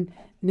sin,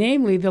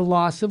 namely the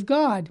loss of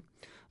God,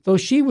 though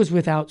she was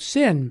without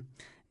sin.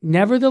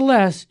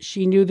 Nevertheless,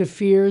 she knew the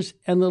fears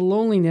and the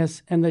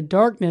loneliness and the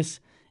darkness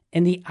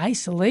and the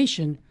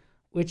isolation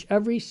which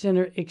every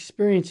sinner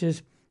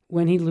experiences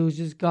when he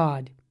loses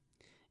God.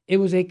 It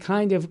was a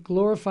kind of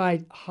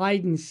glorified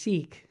hide and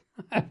seek.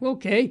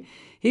 Okay,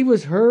 he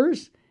was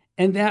hers,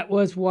 and that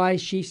was why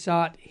she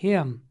sought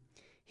him.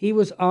 He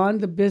was on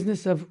the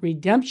business of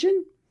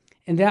redemption,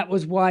 and that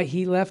was why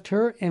he left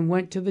her and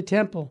went to the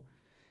temple.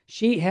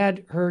 She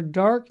had her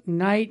dark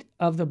night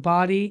of the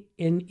body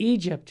in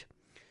Egypt.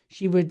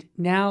 She would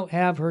now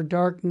have her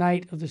dark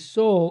night of the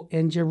soul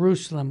in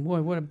Jerusalem.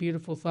 Boy, what a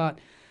beautiful thought.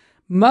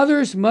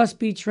 Mothers must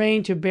be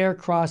trained to bear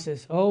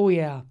crosses. Oh,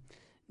 yeah.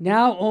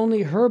 Now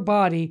only her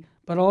body,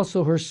 but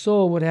also her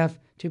soul would have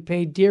to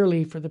pay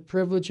dearly for the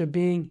privilege of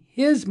being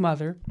his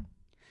mother.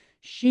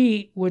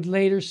 She would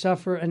later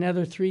suffer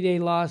another 3-day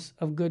loss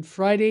of Good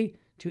Friday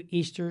to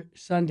Easter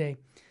Sunday.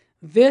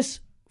 This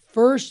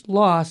first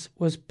loss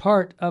was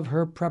part of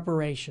her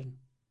preparation.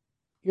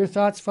 Your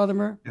thoughts, Father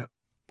Murr? Yeah.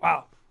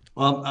 Wow.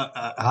 Well,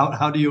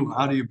 how do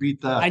you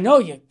beat that? I know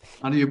you.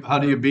 How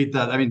do you beat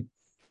that? I mean,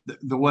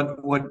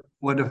 what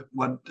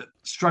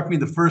struck me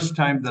the first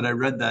time that I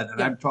read that,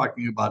 and I'm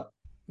talking about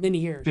many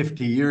years,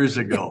 50 years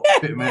ago,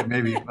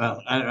 maybe.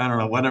 Well, I don't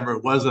know, whenever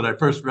it was that I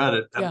first read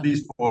it, at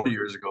least 40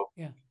 years ago.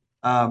 Yeah.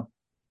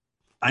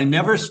 I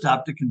never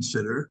stopped to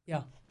consider.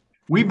 Yeah.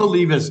 We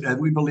believe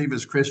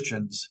as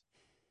Christians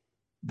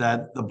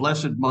that the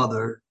Blessed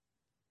Mother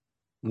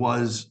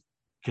was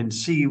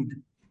conceived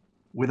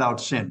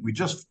without sin. We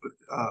just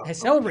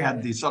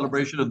had the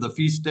celebration of the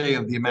feast day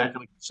of the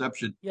Immaculate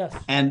Conception. Yes.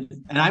 And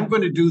I'm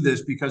going to do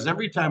this because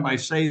every time I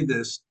say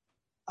this,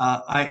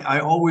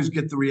 I always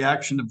get the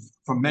reaction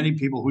from many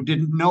people who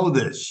didn't know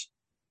this.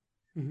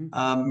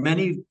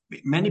 Mm-hmm.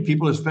 Many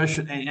people,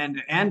 especially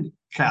and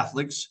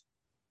Catholics,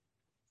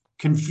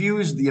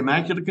 confuse the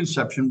Immaculate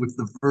Conception with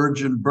the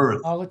virgin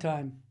birth. All the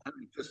time.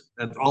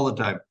 All the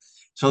time.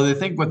 So they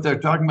think what they're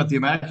talking about, the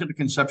Immaculate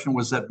Conception,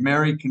 was that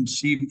Mary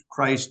conceived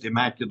Christ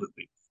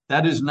immaculately.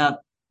 That is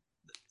not.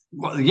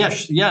 Well,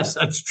 yes,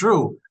 that's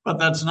true, but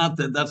that's not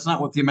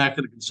what the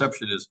Immaculate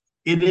Conception is.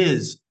 It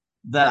is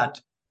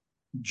that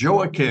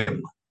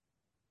Joachim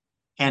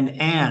and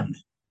Anne,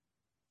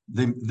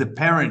 the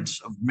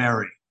parents of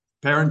Mary,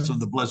 parents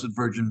of the Blessed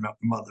Virgin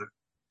Mother,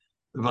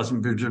 the Blessed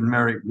Virgin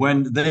Mary,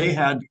 when they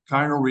had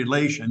carnal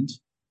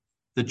relations,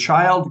 The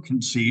child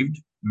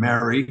conceived,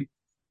 Mary,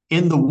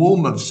 in the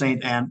womb of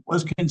Saint Anne,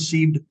 was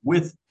conceived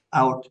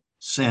without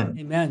sin.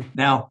 Amen.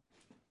 Now,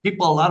 a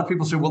lot of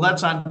people say, well,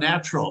 that's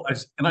unnatural.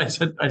 I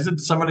said to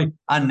somebody,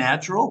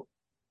 unnatural?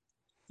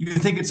 You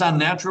think it's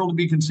unnatural to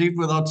be conceived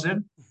without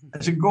sin? I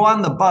said, go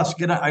on the bus.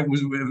 It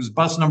was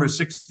bus number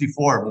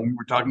 64 when we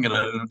were talking at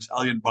an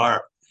Italian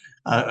bar,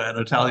 an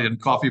Italian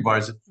coffee bar. I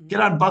said,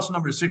 get on bus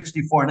number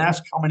 64 and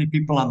ask how many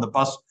people on the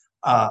bus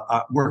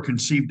were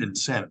conceived in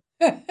sin.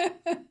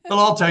 They'll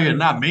all tell you,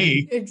 not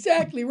me.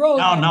 Exactly. Roll.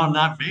 No,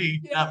 not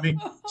me. Yeah. Not me.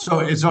 So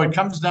it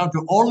comes down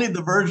to only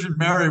the Virgin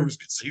Mary was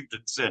conceived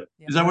in sin.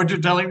 Yeah. Is that what you're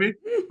telling me?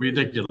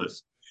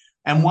 Ridiculous.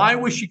 And why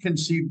was she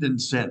conceived in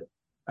sin,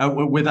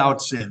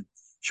 without sin?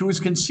 She was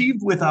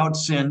conceived without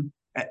sin.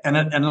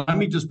 And let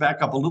me just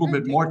back up a little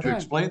bit more to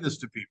explain this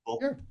to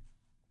people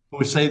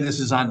who say this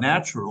is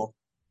unnatural.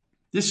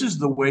 This is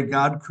the way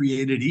God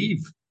created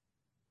Eve.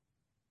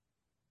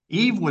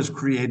 Eve was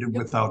created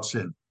without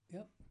sin.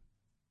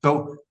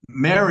 So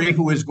Mary,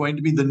 who is going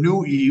to be the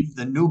new Eve,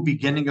 the new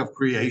beginning of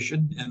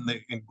creation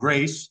in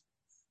grace,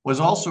 was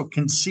also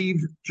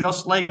conceived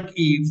just like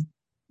Eve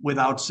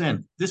without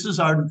sin. This is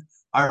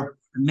our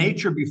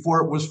nature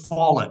before it was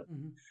fallen.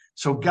 Mm-hmm.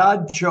 So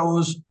God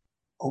chose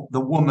the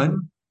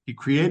woman, he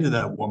created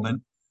that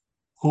woman,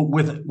 who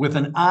with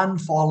an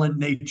unfallen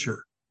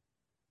nature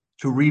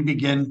to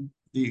re-begin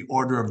the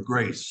order of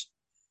grace.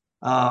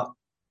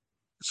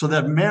 So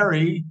that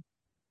Mary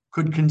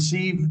could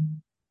conceive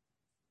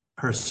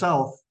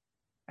herself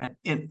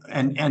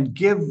and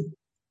give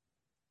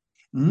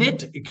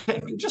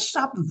just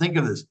stop and think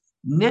of this,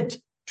 knit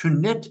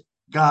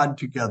God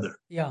together.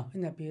 Yeah,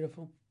 isn't that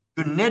beautiful?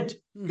 To knit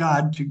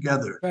God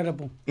together.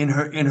 Incredible. In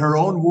her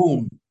own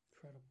womb,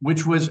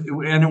 which was,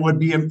 and it would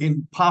be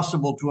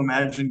impossible to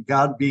imagine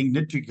God being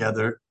knit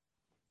together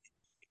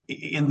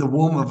in the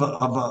womb of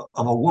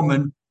a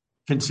woman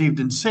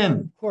conceived in sin.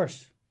 Of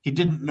course. He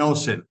didn't know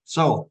sin.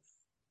 So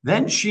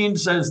then Sheen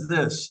says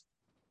this,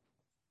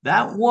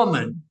 that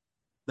woman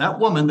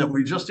that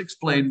we just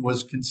explained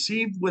was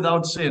conceived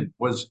without sin,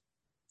 was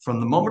from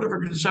the moment of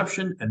her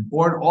conception and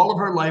born all of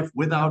her life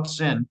without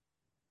sin,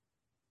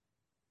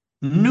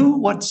 knew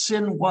what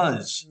sin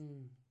was.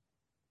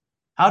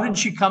 How did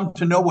she come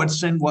to know what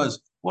sin was?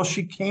 Well,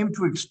 she came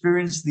to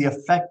experience the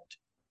effect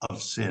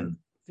of sin.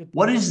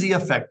 What is the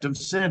effect of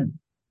sin?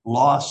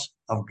 Loss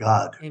of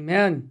God.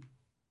 Amen.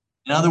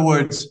 In other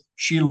words,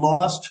 she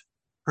lost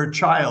her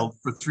child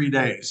for 3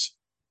 days.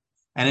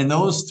 And in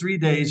those 3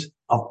 days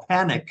of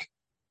panic,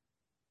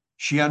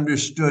 she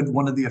understood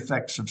one of the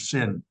effects of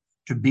sin.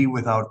 To be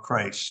without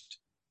Christ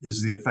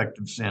is the effect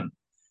of sin.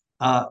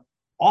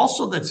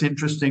 Also, that's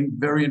interesting,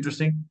 very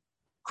interesting.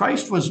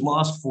 Christ was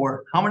lost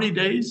for how many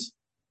days?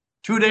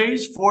 2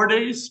 days? 4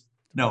 days?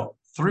 No,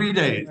 3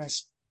 days.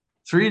 Right.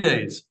 3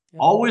 days. Yep.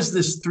 Always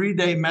this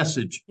 3-day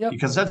message,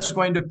 because that's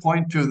going to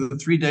point to the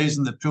 3 days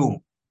in the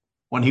tomb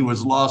when he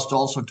was lost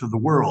also to the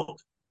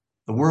world.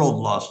 The world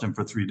lost him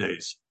for 3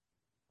 days.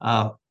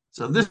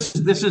 So this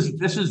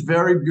is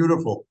very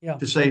beautiful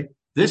to say,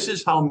 this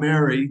is how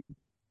Mary,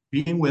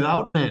 being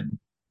without sin,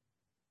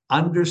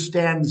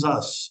 understands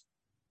us.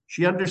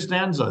 She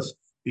understands us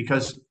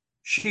because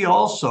she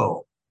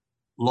also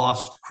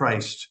lost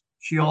Christ.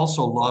 She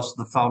also lost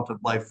the fount of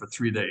life for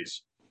 3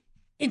 days.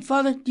 And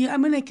Father, I'm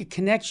going to make a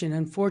connection,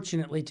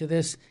 unfortunately, to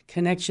this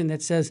connection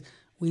that says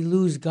we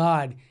lose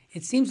God.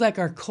 It seems like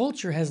our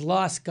culture has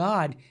lost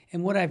God.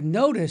 And what I've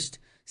noticed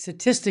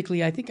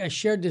statistically, I think I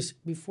shared this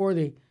before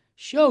the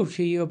show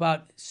to you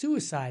about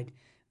suicide,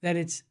 that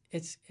it's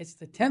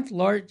the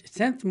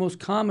 10th most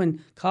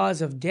common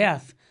cause of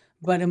death.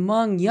 But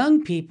among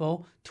young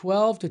people,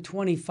 12 to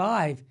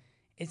 25,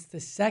 it's the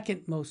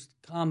second most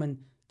common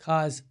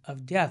cause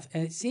of death.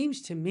 And it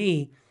seems to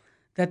me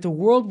that the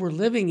world we're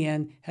living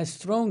in has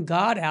thrown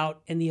God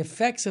out, and the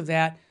effects of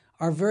that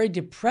are very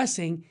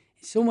depressing,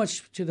 so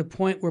much to the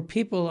point where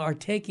people are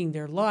taking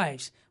their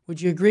lives.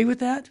 Would you agree with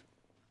that?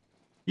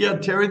 Yeah,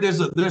 Terry, there's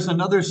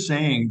another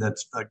saying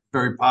that's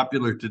very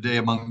popular today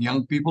among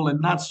young people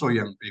and not so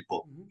young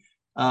people.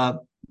 Mm-hmm.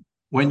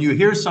 When you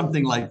hear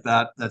something like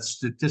that, that's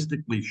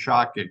statistically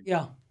shocking.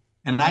 Yeah.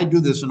 And I do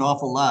this an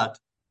awful lot.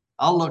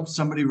 I'll look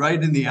somebody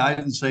right in the eye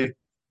and say,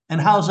 and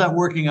how's that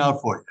working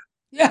out for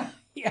you?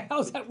 Yeah,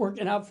 how's that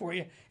working out for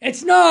you?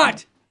 It's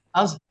not.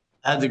 That's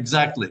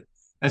exactly.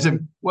 I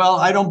said, well,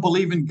 I don't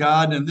believe in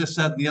God and this,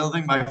 that, and the other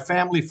thing. My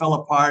family fell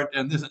apart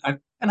and this. And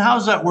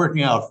how's that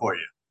working out for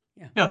you?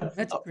 Yeah,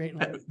 that's a great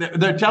line.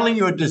 They're telling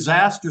you a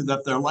disaster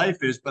that their life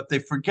is, but they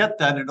forget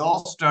that it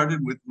all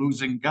started with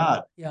losing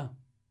God. Yeah.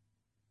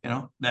 You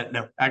know,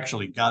 that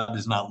actually God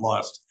is not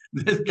lost.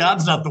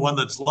 God's not the one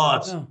that's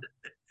lost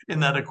in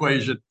that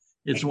equation.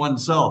 It's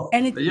oneself.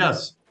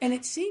 Yes. And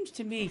it seems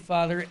to me,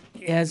 Father,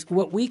 as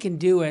what we can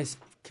do as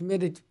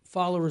committed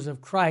followers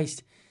of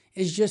Christ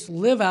is just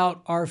live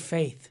out our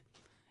faith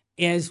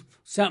as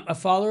a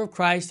follower of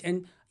Christ.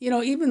 And,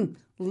 even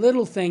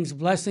little things,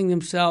 blessing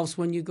themselves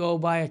when you go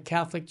by a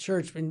Catholic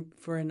church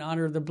in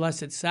honor of the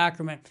Blessed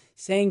Sacrament,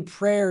 saying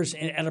prayers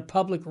at a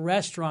public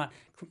restaurant,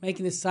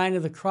 making the sign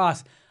of the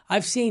cross.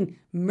 I've seen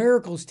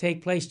miracles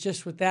take place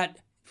just with that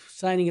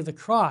signing of the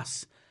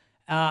cross.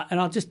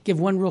 And I'll just give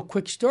one real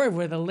quick story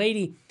where the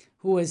lady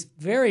who was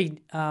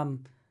very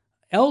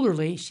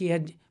elderly,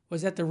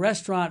 was at the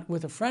restaurant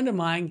with a friend of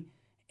mine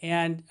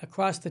and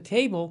across the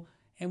table.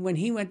 And when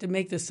he went to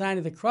make the sign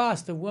of the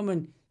cross, the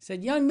woman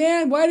said, "Young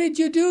man, why did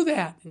you do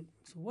that?" And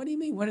I said, "What do you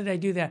mean? What did I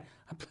do that?"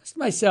 "I blessed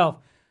myself."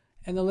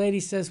 And the lady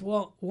says,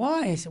 "Well,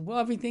 why?" I said, "Well,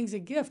 everything's a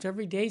gift.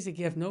 Every day's a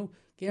gift. No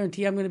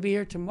guarantee I'm going to be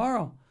here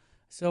tomorrow.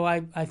 So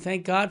I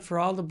thank God for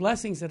all the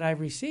blessings that I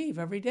receive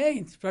every day,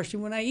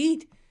 especially when I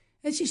eat."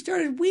 And she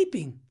started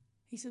weeping.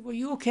 He said, "Well,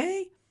 you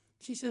okay?"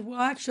 She said, "Well,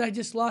 actually, I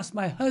just lost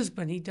my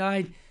husband. He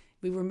died.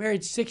 We were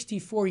married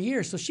 64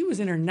 years." So she was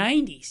in her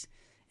 90s.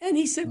 And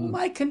he said, "Well,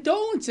 my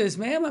condolences,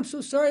 ma'am. I'm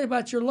so sorry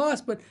about your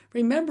loss. But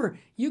remember,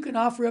 you can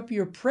offer up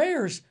your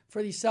prayers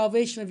for the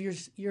salvation of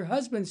your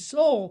husband's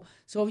soul.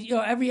 So,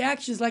 every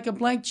action is like a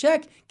blank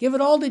check. Give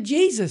it all to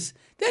Jesus."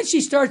 Then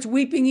she starts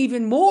weeping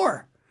even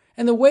more.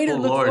 And the waiter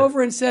looks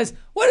over and says,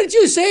 "What did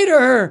you say to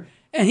her?"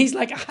 And he's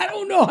like, "I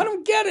don't know. I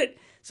don't get it."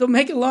 So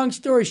make a long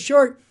story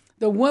short,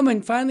 the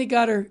woman finally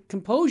got her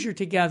composure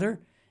together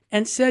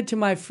and said to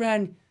my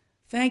friend,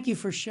 "Thank you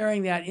for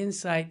sharing that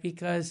insight,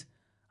 because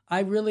I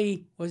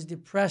really was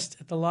depressed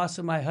at the loss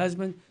of my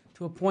husband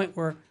to a point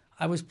where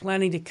I was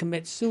planning to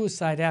commit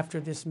suicide after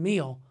this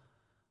meal.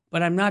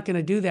 But I'm not going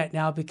to do that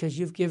now because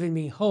you've given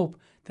me hope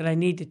that I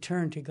need to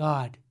turn to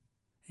God."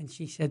 And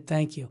she said,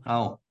 "Thank you."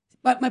 Oh.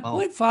 But my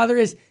point, Father,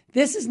 is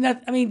this is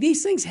not,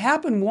 these things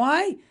happen.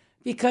 Why?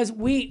 Because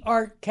we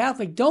are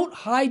Catholic. Don't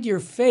hide your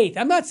faith.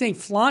 I'm not saying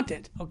flaunt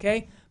it,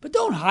 okay? But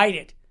don't hide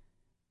it.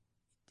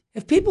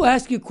 If people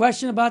ask you a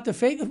question about the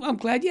faith, I'm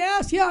glad you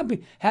asked. Yeah,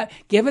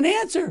 give an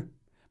answer.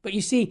 But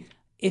you see,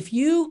 if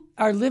you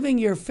are living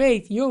your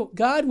faith,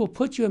 God will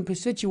put you in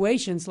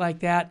situations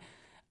like that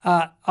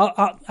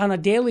on a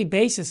daily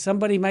basis.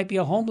 Somebody might be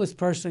a homeless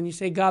person. You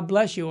say, "God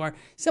bless you." Or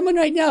someone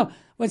right now,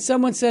 when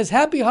someone says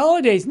 "Happy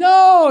Holidays,"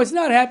 no, it's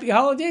not Happy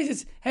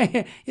Holidays.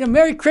 It's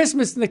Merry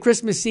Christmas in the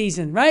Christmas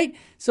season, right?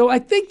 So I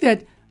think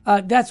that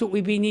that's what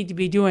we need to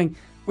be doing.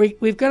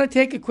 We've got to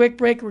take a quick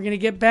break. We're going to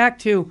get back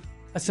to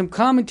some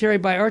commentary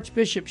by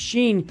Archbishop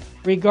Sheen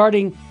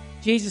regarding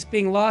Jesus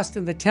being lost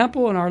in the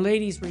temple and Our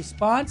Lady's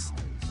response.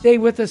 Stay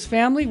with us,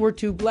 family. We're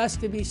too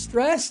blessed to be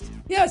stressed.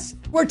 Yes,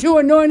 we're too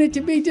anointed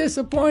to be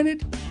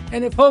disappointed.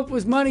 And if hope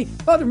was money,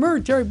 Father Murr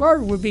and Terry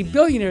Barber would be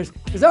billionaires,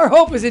 because our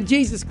hope is in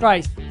Jesus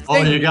Christ.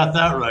 You got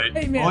that right.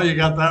 Amen. You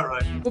got that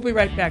right. We'll be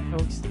right back,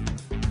 folks.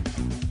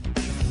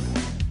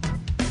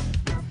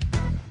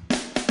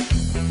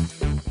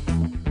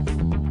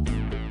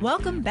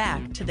 Welcome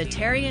back to the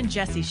Terry and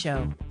Jesse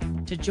Show.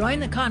 To join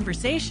the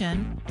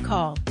conversation,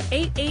 call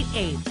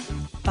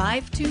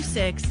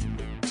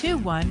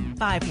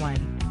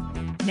 888-526-2151.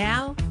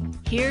 Now,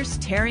 here's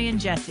Terry and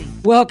Jesse.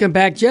 Welcome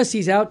back.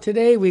 Jesse's out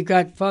today. We've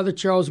got Father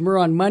Charles Murr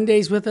on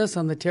Mondays with us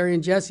on the Terry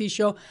and Jesse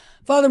Show.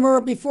 Father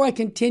Murr, before I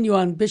continue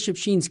on Bishop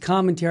Sheen's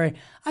commentary,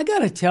 I got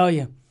to tell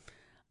you,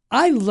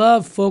 I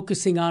love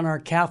focusing on our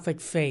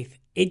Catholic faith.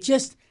 It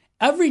just,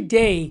 every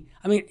day,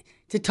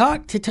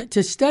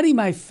 to study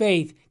my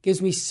faith gives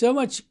me so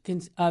much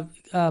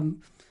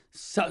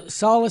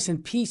solace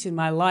and peace in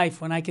my life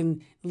when I can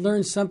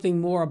learn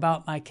something more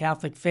about my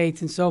Catholic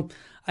faith. And so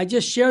I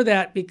just share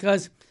that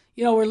because,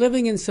 we're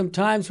living in some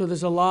times where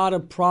there's a lot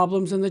of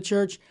problems in the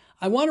church.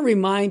 I want to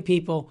remind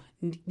people,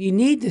 you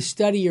need to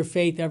study your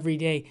faith every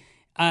day.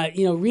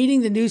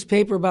 Reading the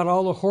newspaper about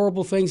all the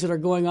horrible things that are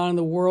going on in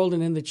the world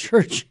and in the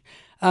church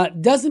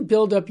doesn't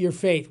build up your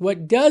faith.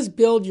 What does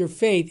build your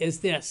faith is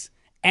this: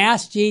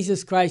 ask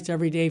Jesus Christ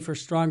every day for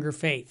stronger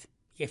faith.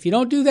 If you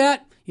don't do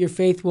that, your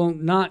faith will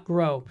not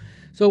grow.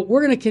 So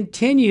we're going to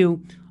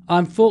continue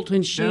on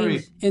Fulton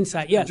Sheen's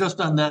insight. Yes. Just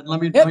on that, let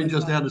me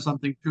just add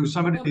something too.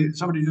 Somebody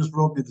just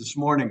wrote me this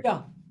morning.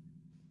 Yeah.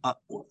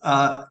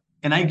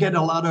 And I get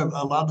a lot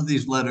of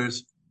these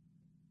letters.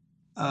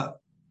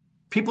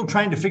 People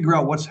trying to figure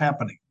out what's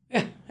happening.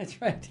 Yeah, that's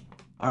right.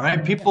 All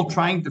right. People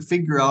trying to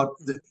figure out.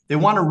 They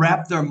want to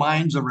wrap their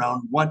minds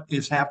around what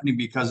is happening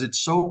because it's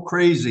so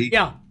crazy.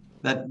 Yeah.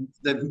 That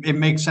it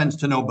makes sense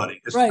to nobody,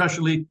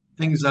 especially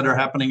things that are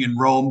happening in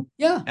Rome.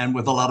 Yeah. And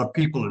with a lot of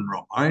people in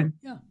Rome. All right.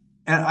 Yeah.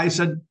 And I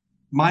said,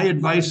 my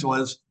advice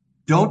was,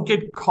 don't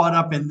get caught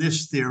up in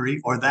this theory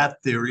or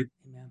that theory.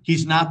 Amen.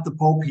 He's not the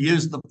Pope. He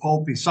is the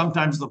Pope. He's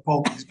sometimes the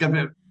Pope. He's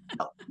gonna.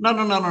 No.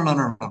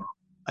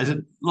 I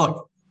said,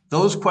 look,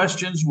 those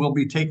questions will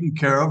be taken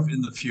care of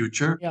in the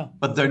future,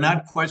 but they're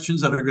not questions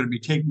that are going to be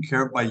taken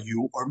care of by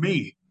you or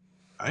me.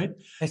 Right?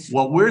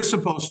 What we're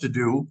supposed to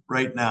do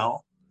right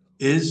now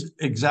is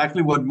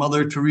exactly what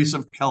Mother Teresa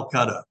of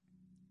Calcutta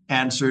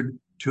answered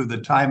to the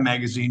Time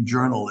magazine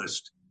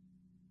journalist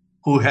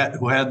who had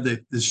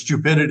the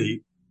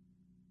stupidity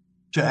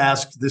to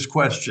ask this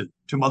question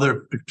to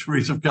Mother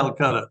Teresa of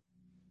Calcutta.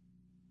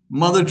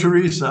 Mother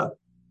Teresa,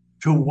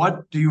 to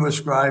what do you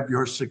ascribe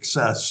your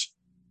success?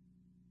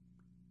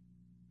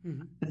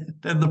 Mm-hmm.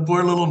 And the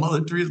poor little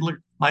Mother Teresa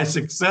looked, my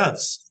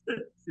success.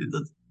 She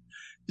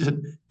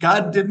said,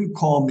 God didn't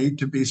call me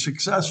to be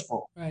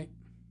successful. Right.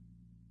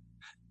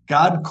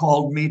 God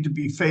called me to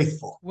be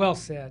faithful. Well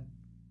said.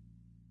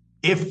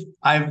 If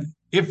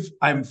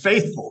I'm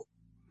faithful,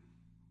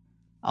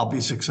 I'll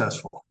be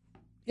successful.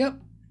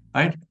 Yep.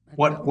 Right?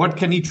 What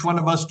can each one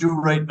of us do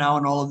right now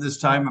in all of this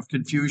time of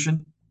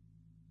confusion?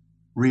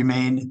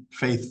 Remain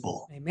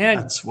faithful. Amen.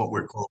 That's what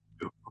we're called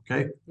to do.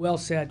 Okay? Well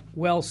said.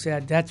 Well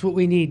said. That's what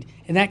we need.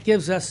 And that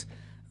gives us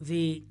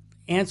the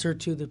answer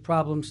to the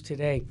problems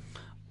today.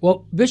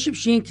 Well, Bishop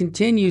Sheen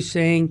continues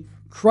saying,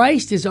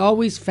 Christ is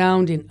always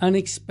found in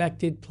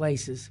unexpected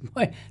places.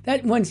 Boy,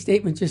 that one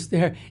statement just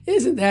there,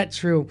 isn't that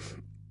true?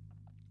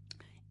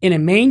 In a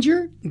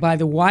manger, by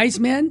the wise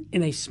men,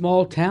 in a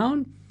small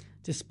town,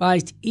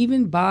 despised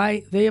even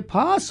by the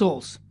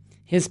apostles.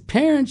 His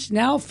parents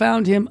now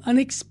found him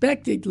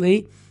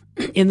unexpectedly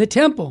in the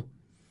temple.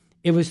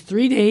 It was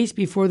 3 days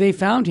before they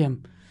found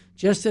him,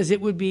 just as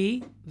it would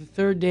be the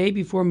third day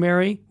before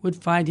Mary would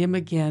find him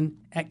again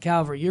at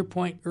Calvary. Your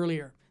point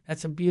earlier.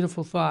 That's a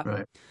beautiful thought.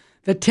 Right.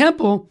 The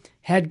temple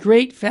had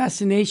great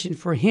fascination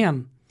for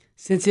him,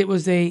 since it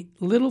was a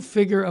little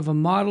figure of a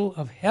model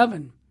of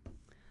heaven.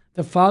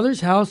 The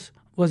Father's house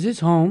was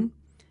his home,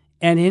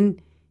 and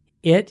in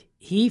it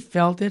he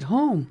felt at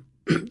home.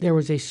 There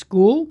was a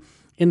school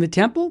in the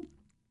temple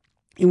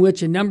in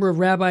which a number of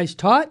rabbis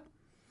taught.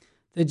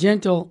 The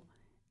gentle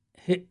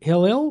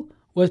Hillel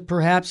was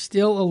perhaps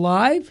still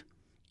alive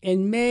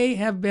and may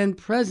have been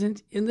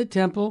present in the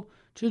temple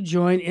to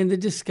join in the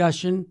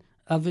discussion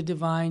of the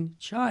divine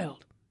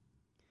child.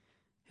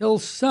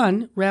 Hillel's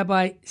son,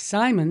 Rabbi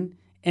Simon,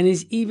 and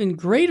his even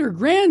greater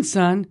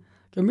grandson,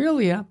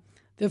 Gamaliel,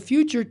 the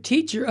future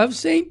teacher of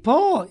St.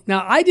 Paul.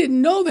 Now, I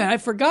didn't know that. I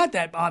forgot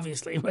that,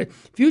 obviously. But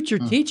future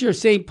teacher of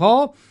St.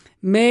 Paul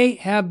may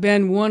have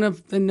been one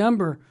of the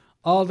number,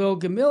 although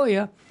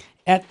Gamaliel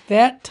at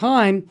that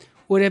time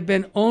would have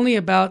been only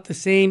about the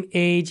same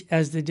age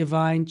as the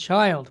divine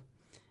child.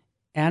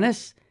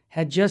 Annas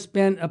had just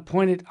been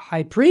appointed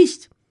high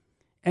priest,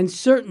 and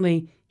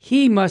certainly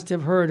he must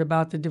have heard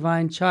about the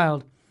divine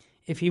child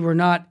if he were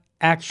not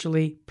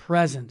actually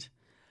present.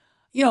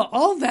 You know,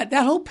 all of that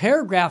whole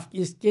paragraph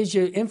just gives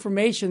you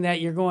information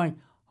that you're going,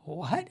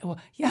 what? Well,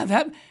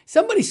 yeah,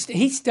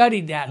 he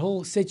studied that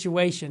whole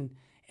situation,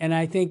 and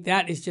I think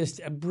that is just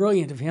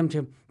brilliant of him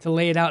to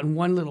lay it out in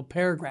one little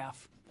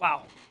paragraph.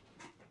 Wow.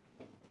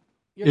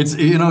 It's,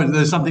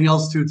 there's something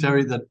else too,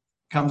 Terry, that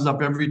comes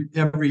up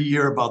every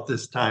year about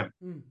this time,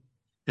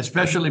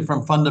 especially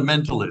from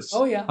fundamentalists.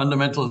 Oh yeah,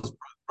 fundamentalist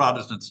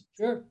Protestants.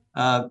 Sure.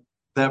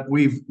 That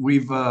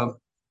we've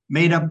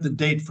made up the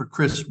date for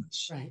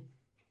Christmas. Right.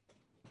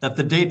 That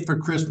the date for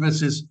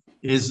Christmas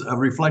is a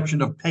reflection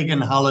of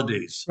pagan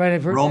holidays, right?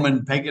 I've heard Roman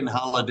that. Pagan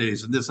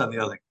holidays, and this and the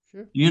other.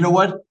 Sure. You know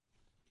what?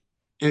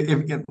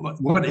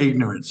 What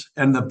ignorance!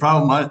 And the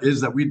problem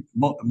is that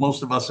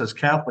most of us as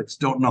Catholics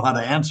don't know how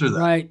to answer that.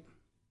 Right.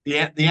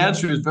 The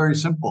answer is very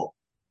simple.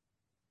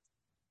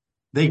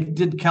 They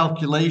did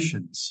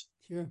calculations.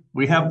 Sure.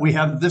 We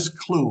have this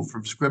clue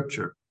from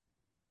Scripture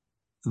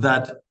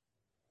that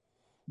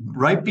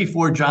right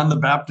before John the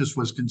Baptist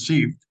was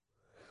conceived,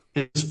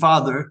 his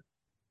father,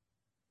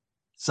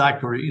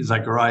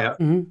 Zechariah,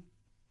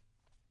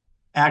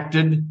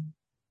 acted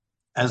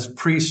as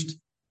priest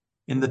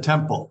in the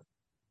temple.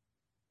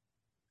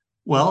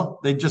 Well,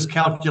 they just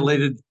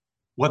calculated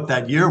what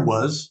that year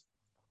was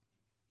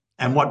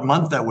and what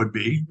month that would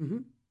be.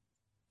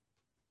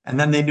 And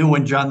then they knew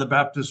when John the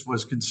Baptist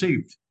was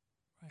conceived,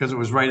 because it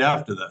was right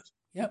after that.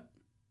 Yep.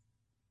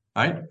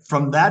 Right?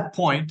 From that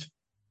point,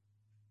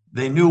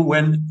 they knew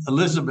when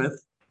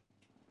Elizabeth,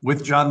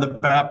 with John the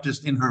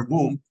Baptist in her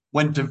womb,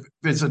 went to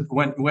visit,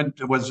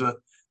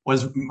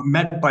 was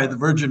met by the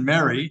Virgin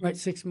Mary. Right,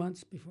 6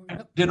 months before.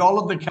 Yep. Did all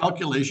of the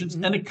calculations,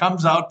 and it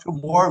comes out to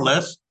more or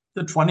less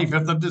the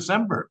 25th of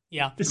December.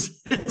 Yeah, it's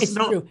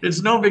true.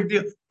 It's no big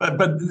deal.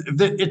 But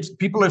it's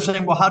people are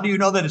saying, well, how do you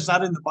know that it's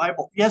not in the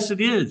Bible? Yes,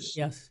 it is.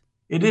 Yes,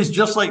 it is.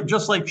 Just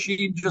like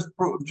she just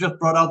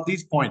brought out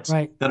these points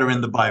that are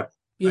in the Bible.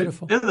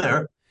 Beautiful. Right?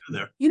 They're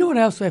there. You know what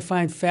else I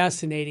find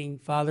fascinating,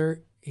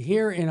 Father?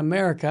 Here in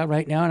America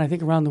right now, and I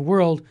think around the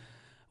world,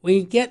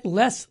 we get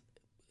less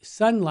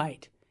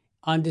sunlight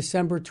on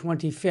December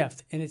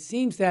 25th. And it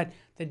seems that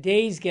the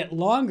days get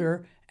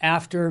longer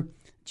after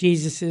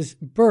Jesus'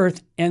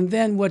 birth. And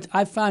then what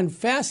I find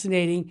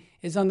fascinating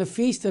is on the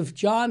feast of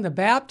John the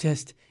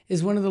Baptist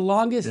is one of the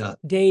longest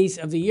days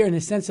of the year in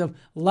the sense of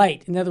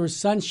light, in other words,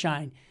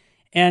 sunshine.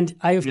 And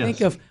I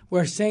think of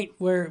where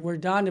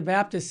John the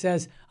Baptist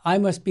says, I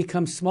must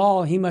become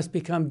small, he must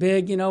become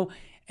big,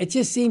 It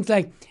just seems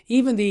like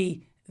even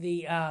the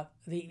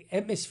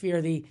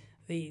atmosphere, the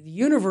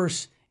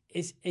universe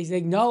is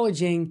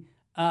acknowledging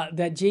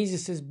that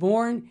Jesus is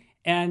born,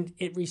 and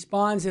it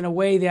responds in a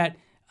way that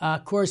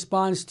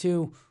corresponds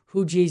to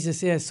who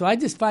Jesus is. So I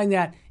just find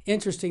that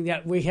interesting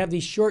that we have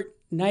these short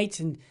nights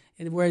and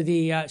where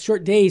the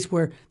short days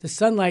where the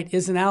sunlight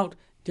isn't out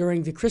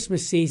during the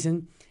Christmas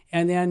season,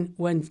 and then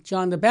when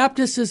John the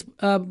Baptist is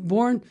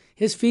born,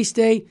 his feast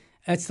day,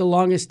 that's the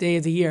longest day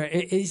of the year.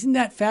 Isn't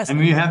that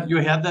fascinating? And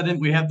we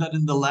have that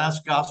in the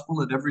last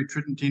gospel at every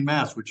Tridentine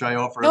Mass, which I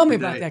offer. Tell me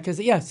about that,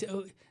 because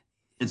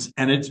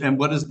And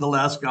what does the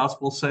last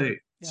gospel say?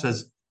 It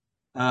says,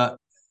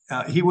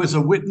 he was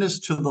a witness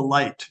to the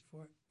light,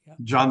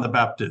 John the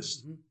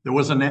Baptist. Mm-hmm. There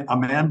was a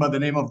man by the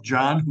name of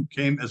John who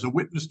came as a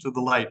witness to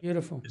the light.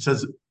 Beautiful. It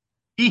says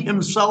he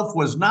himself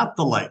was not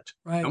the light.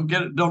 Right. Don't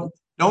get it.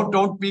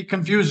 Don't be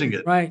confusing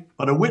it. Right.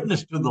 But a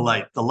witness to the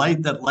light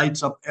that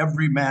lights up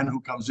every man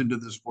who comes into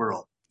this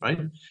world. Right.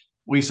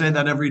 We say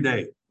that every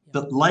day.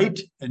 The light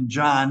and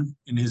John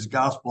in his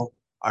gospel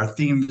are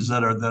themes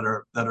that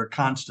are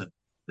constant.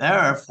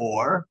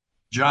 Therefore,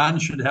 John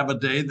should have a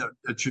day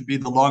that should be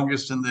the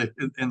longest in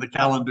the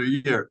calendar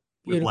year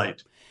with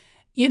light.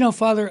 You know,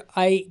 Father,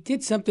 I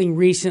did something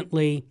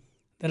recently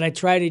that I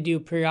try to do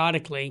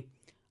periodically,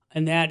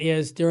 and that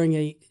is during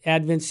a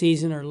Advent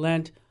season or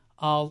Lent,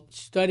 I'll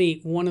study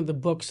one of the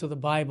books of the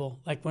Bible,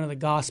 like one of the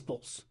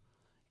Gospels.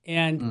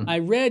 And I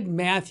read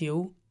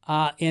Matthew,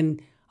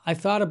 and I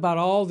thought about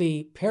all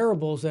the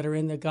parables that are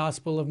in the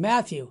Gospel of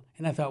Matthew.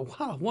 And I thought,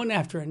 wow, one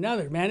after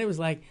another, man. It was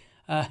like,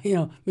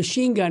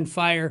 machine gun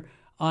fire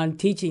on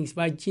teachings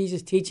by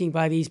Jesus teaching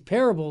by these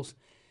parables.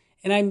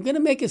 And I'm going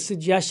to make a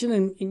suggestion,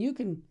 and you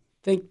can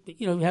think,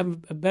 have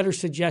a better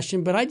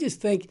suggestion, but I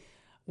just think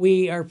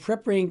we are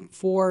preparing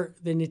for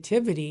the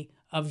nativity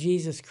of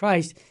Jesus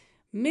Christ.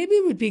 Maybe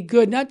it would be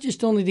good not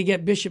just only to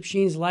get Bishop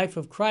Sheen's Life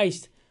of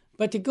Christ,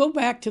 but to go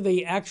back to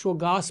the actual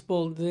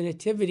gospel, the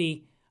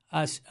nativity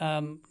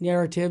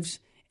narratives,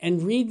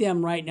 and read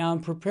them right now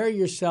and prepare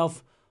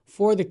yourself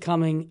for the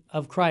coming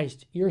of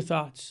Christ. Your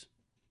thoughts?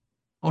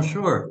 Oh,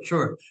 sure.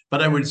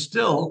 But I would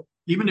still,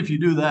 even if you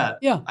do that,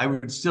 I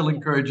would still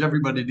encourage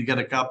everybody to get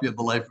a copy of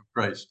the Life of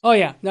Christ. Oh,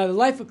 yeah. Now, the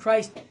Life of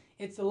Christ,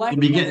 it's the life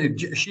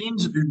of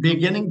Sheen's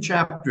beginning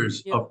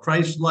chapters of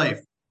Christ's life,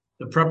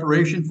 the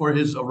preparation for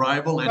his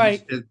arrival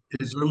and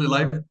his early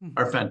life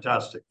are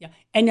fantastic. Yeah,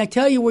 and I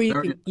tell you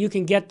where you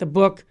can get the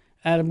book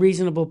at a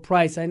reasonable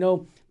price. I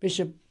know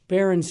Bishop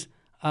Barron's,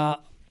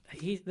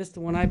 this is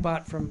the one I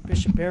bought from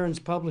Bishop Barron's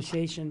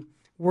publication,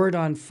 Word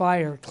on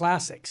Fire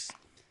Classics.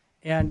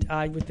 And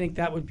I would think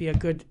that would be a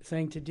good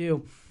thing to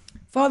do.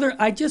 Father,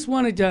 I just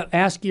wanted to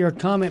ask your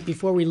comment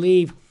before we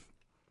leave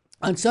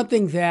on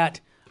something that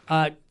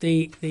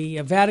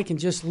the Vatican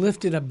just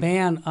lifted a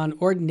ban on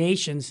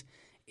ordinations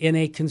in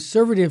a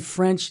conservative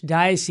French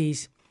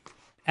diocese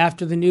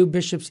after the new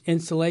bishop's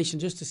installation.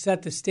 Just to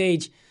set the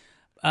stage,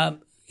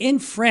 in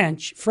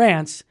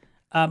France,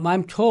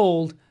 I'm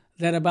told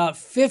that about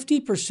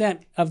 50%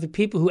 of the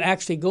people who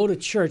actually go to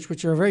church,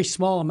 which are a very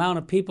small amount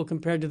of people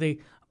compared to the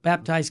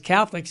baptized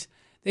Catholics,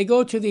 they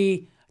go to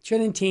the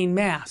Tridentine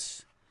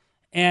Mass.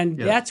 And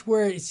that's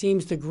where it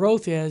seems the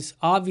growth is,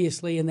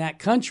 obviously, in that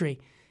country.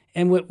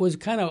 And what was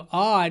kind of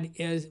odd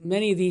is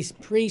many of these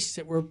priests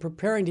that were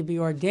preparing to be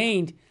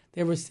ordained,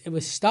 it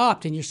was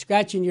stopped, and you're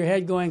scratching your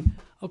head going,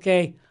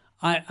 okay,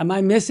 am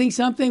I missing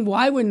something?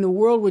 Why in the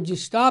world would you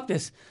stop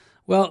this?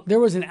 Well, there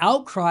was an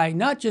outcry,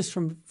 not just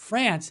from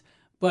France,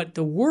 but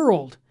the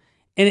world.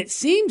 And it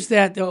seems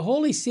that the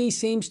Holy See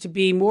seems to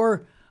be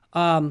more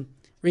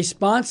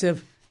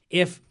responsive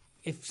if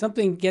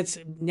something gets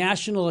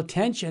national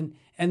attention,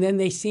 and then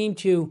they seem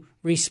to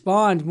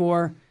respond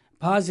more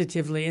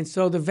positively. And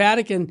so the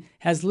Vatican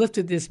has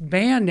lifted this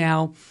ban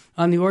now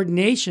on the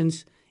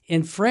ordinations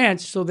in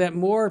France so that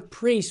more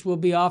priests will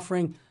be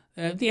offering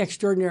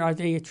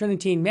the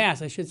Tridentine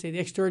Mass, I should say, the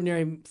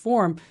extraordinary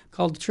form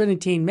called the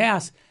Tridentine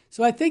Mass.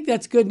 So I think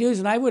that's good news,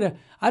 and I don't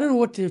know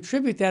what to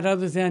attribute that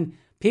other than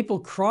people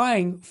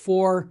crying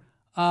for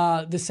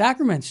the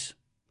sacraments.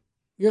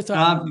 Your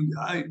thoughts?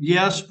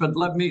 Yes, but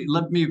let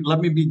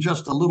me be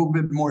just a little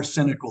bit more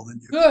cynical than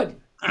you. Good.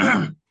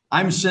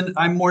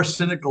 I'm more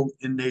cynical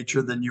in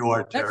nature than you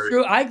are, Terry. That's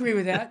true. I agree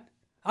with that.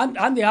 I'm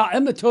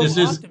the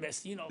total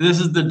optimist. This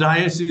is the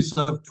Diocese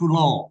of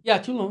Toulon. Yeah,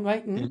 Toulon,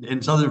 right? Mm-hmm.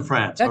 In southern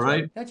France. That's all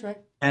right. That's right.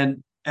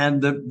 And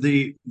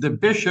the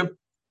bishop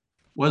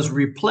was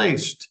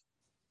replaced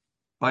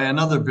by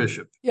another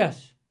bishop.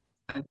 Yes.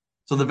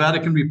 So the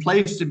Vatican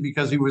replaced him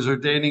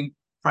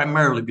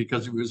primarily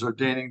because he was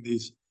ordaining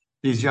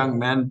these young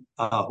men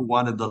who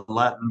wanted the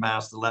Latin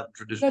Mass, the Latin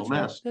traditional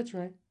Mass. That's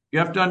right. You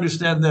have to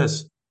understand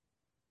this.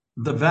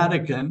 The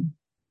Vatican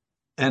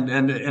and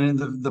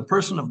in the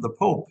person of the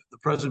Pope, the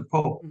present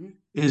Pope,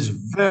 is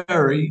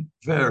very,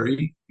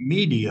 very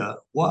media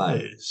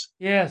wise.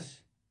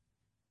 Yes.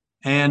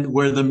 And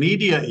where the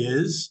media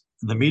is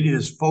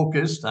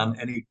focused on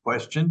any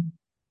question,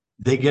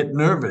 they get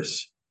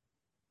nervous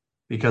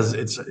because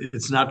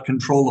it's not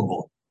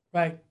controllable.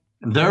 Right.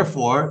 And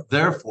therefore,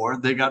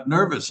 they got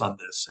nervous on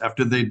this.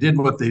 After they did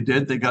what they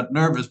did, they got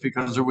nervous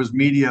because there was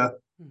media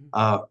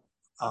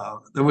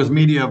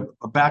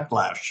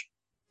backlash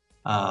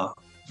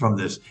from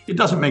this. It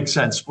doesn't make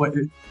sense. What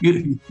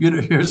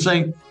you're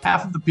saying,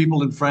 half of the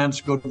people in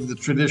France go to the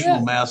traditional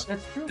Mass,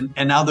 that's true.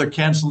 And now they're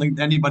canceling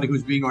anybody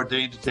who's being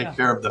ordained to take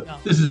care of them. No.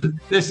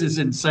 This is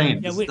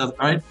insane.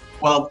 Right?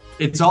 Well,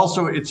 it's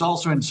also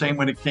insane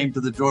when it came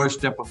to the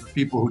doorstep of the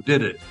people who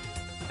did it,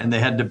 and they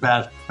had to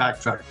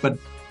backtrack. But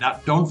now,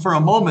 don't for a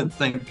moment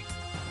think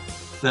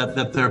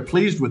that they're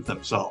pleased with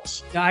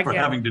themselves for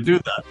having to do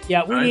that.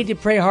 Yeah, we need to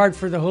pray hard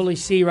for the Holy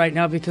See right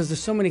now because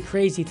there's so many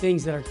crazy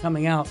things that are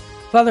coming out.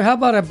 Father, how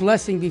about a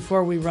blessing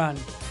before we run?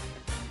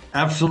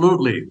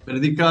 Absolutely.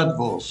 Predicat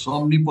vos,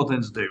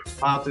 omnipotens Deus,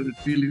 Pater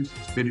et Filius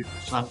et Spiritus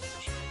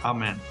Sanctus.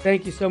 Amen.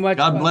 Thank you so much.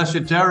 God bless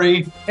you,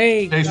 Terry.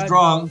 Hey, stay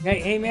strong.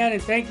 Hey, amen,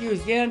 and thank you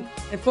again.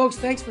 And folks,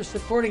 thanks for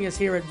supporting us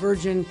here at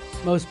Virgin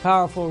Most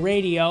Powerful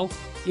Radio.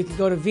 You can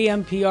go to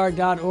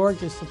vmpr.org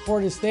to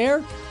support us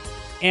there.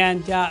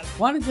 And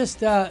want to just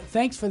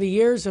thanks for the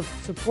years of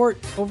support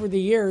over the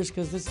years,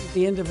 because this is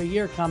the end of a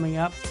year coming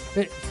up,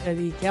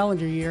 the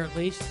calendar year at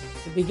least,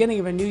 the beginning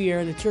of a new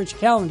year, the church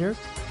calendar.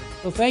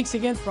 So thanks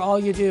again for all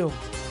you do.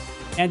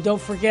 And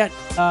don't forget,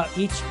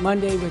 each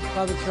Monday with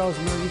Father Charles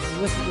Murr, you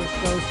can listen to his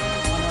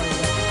shows on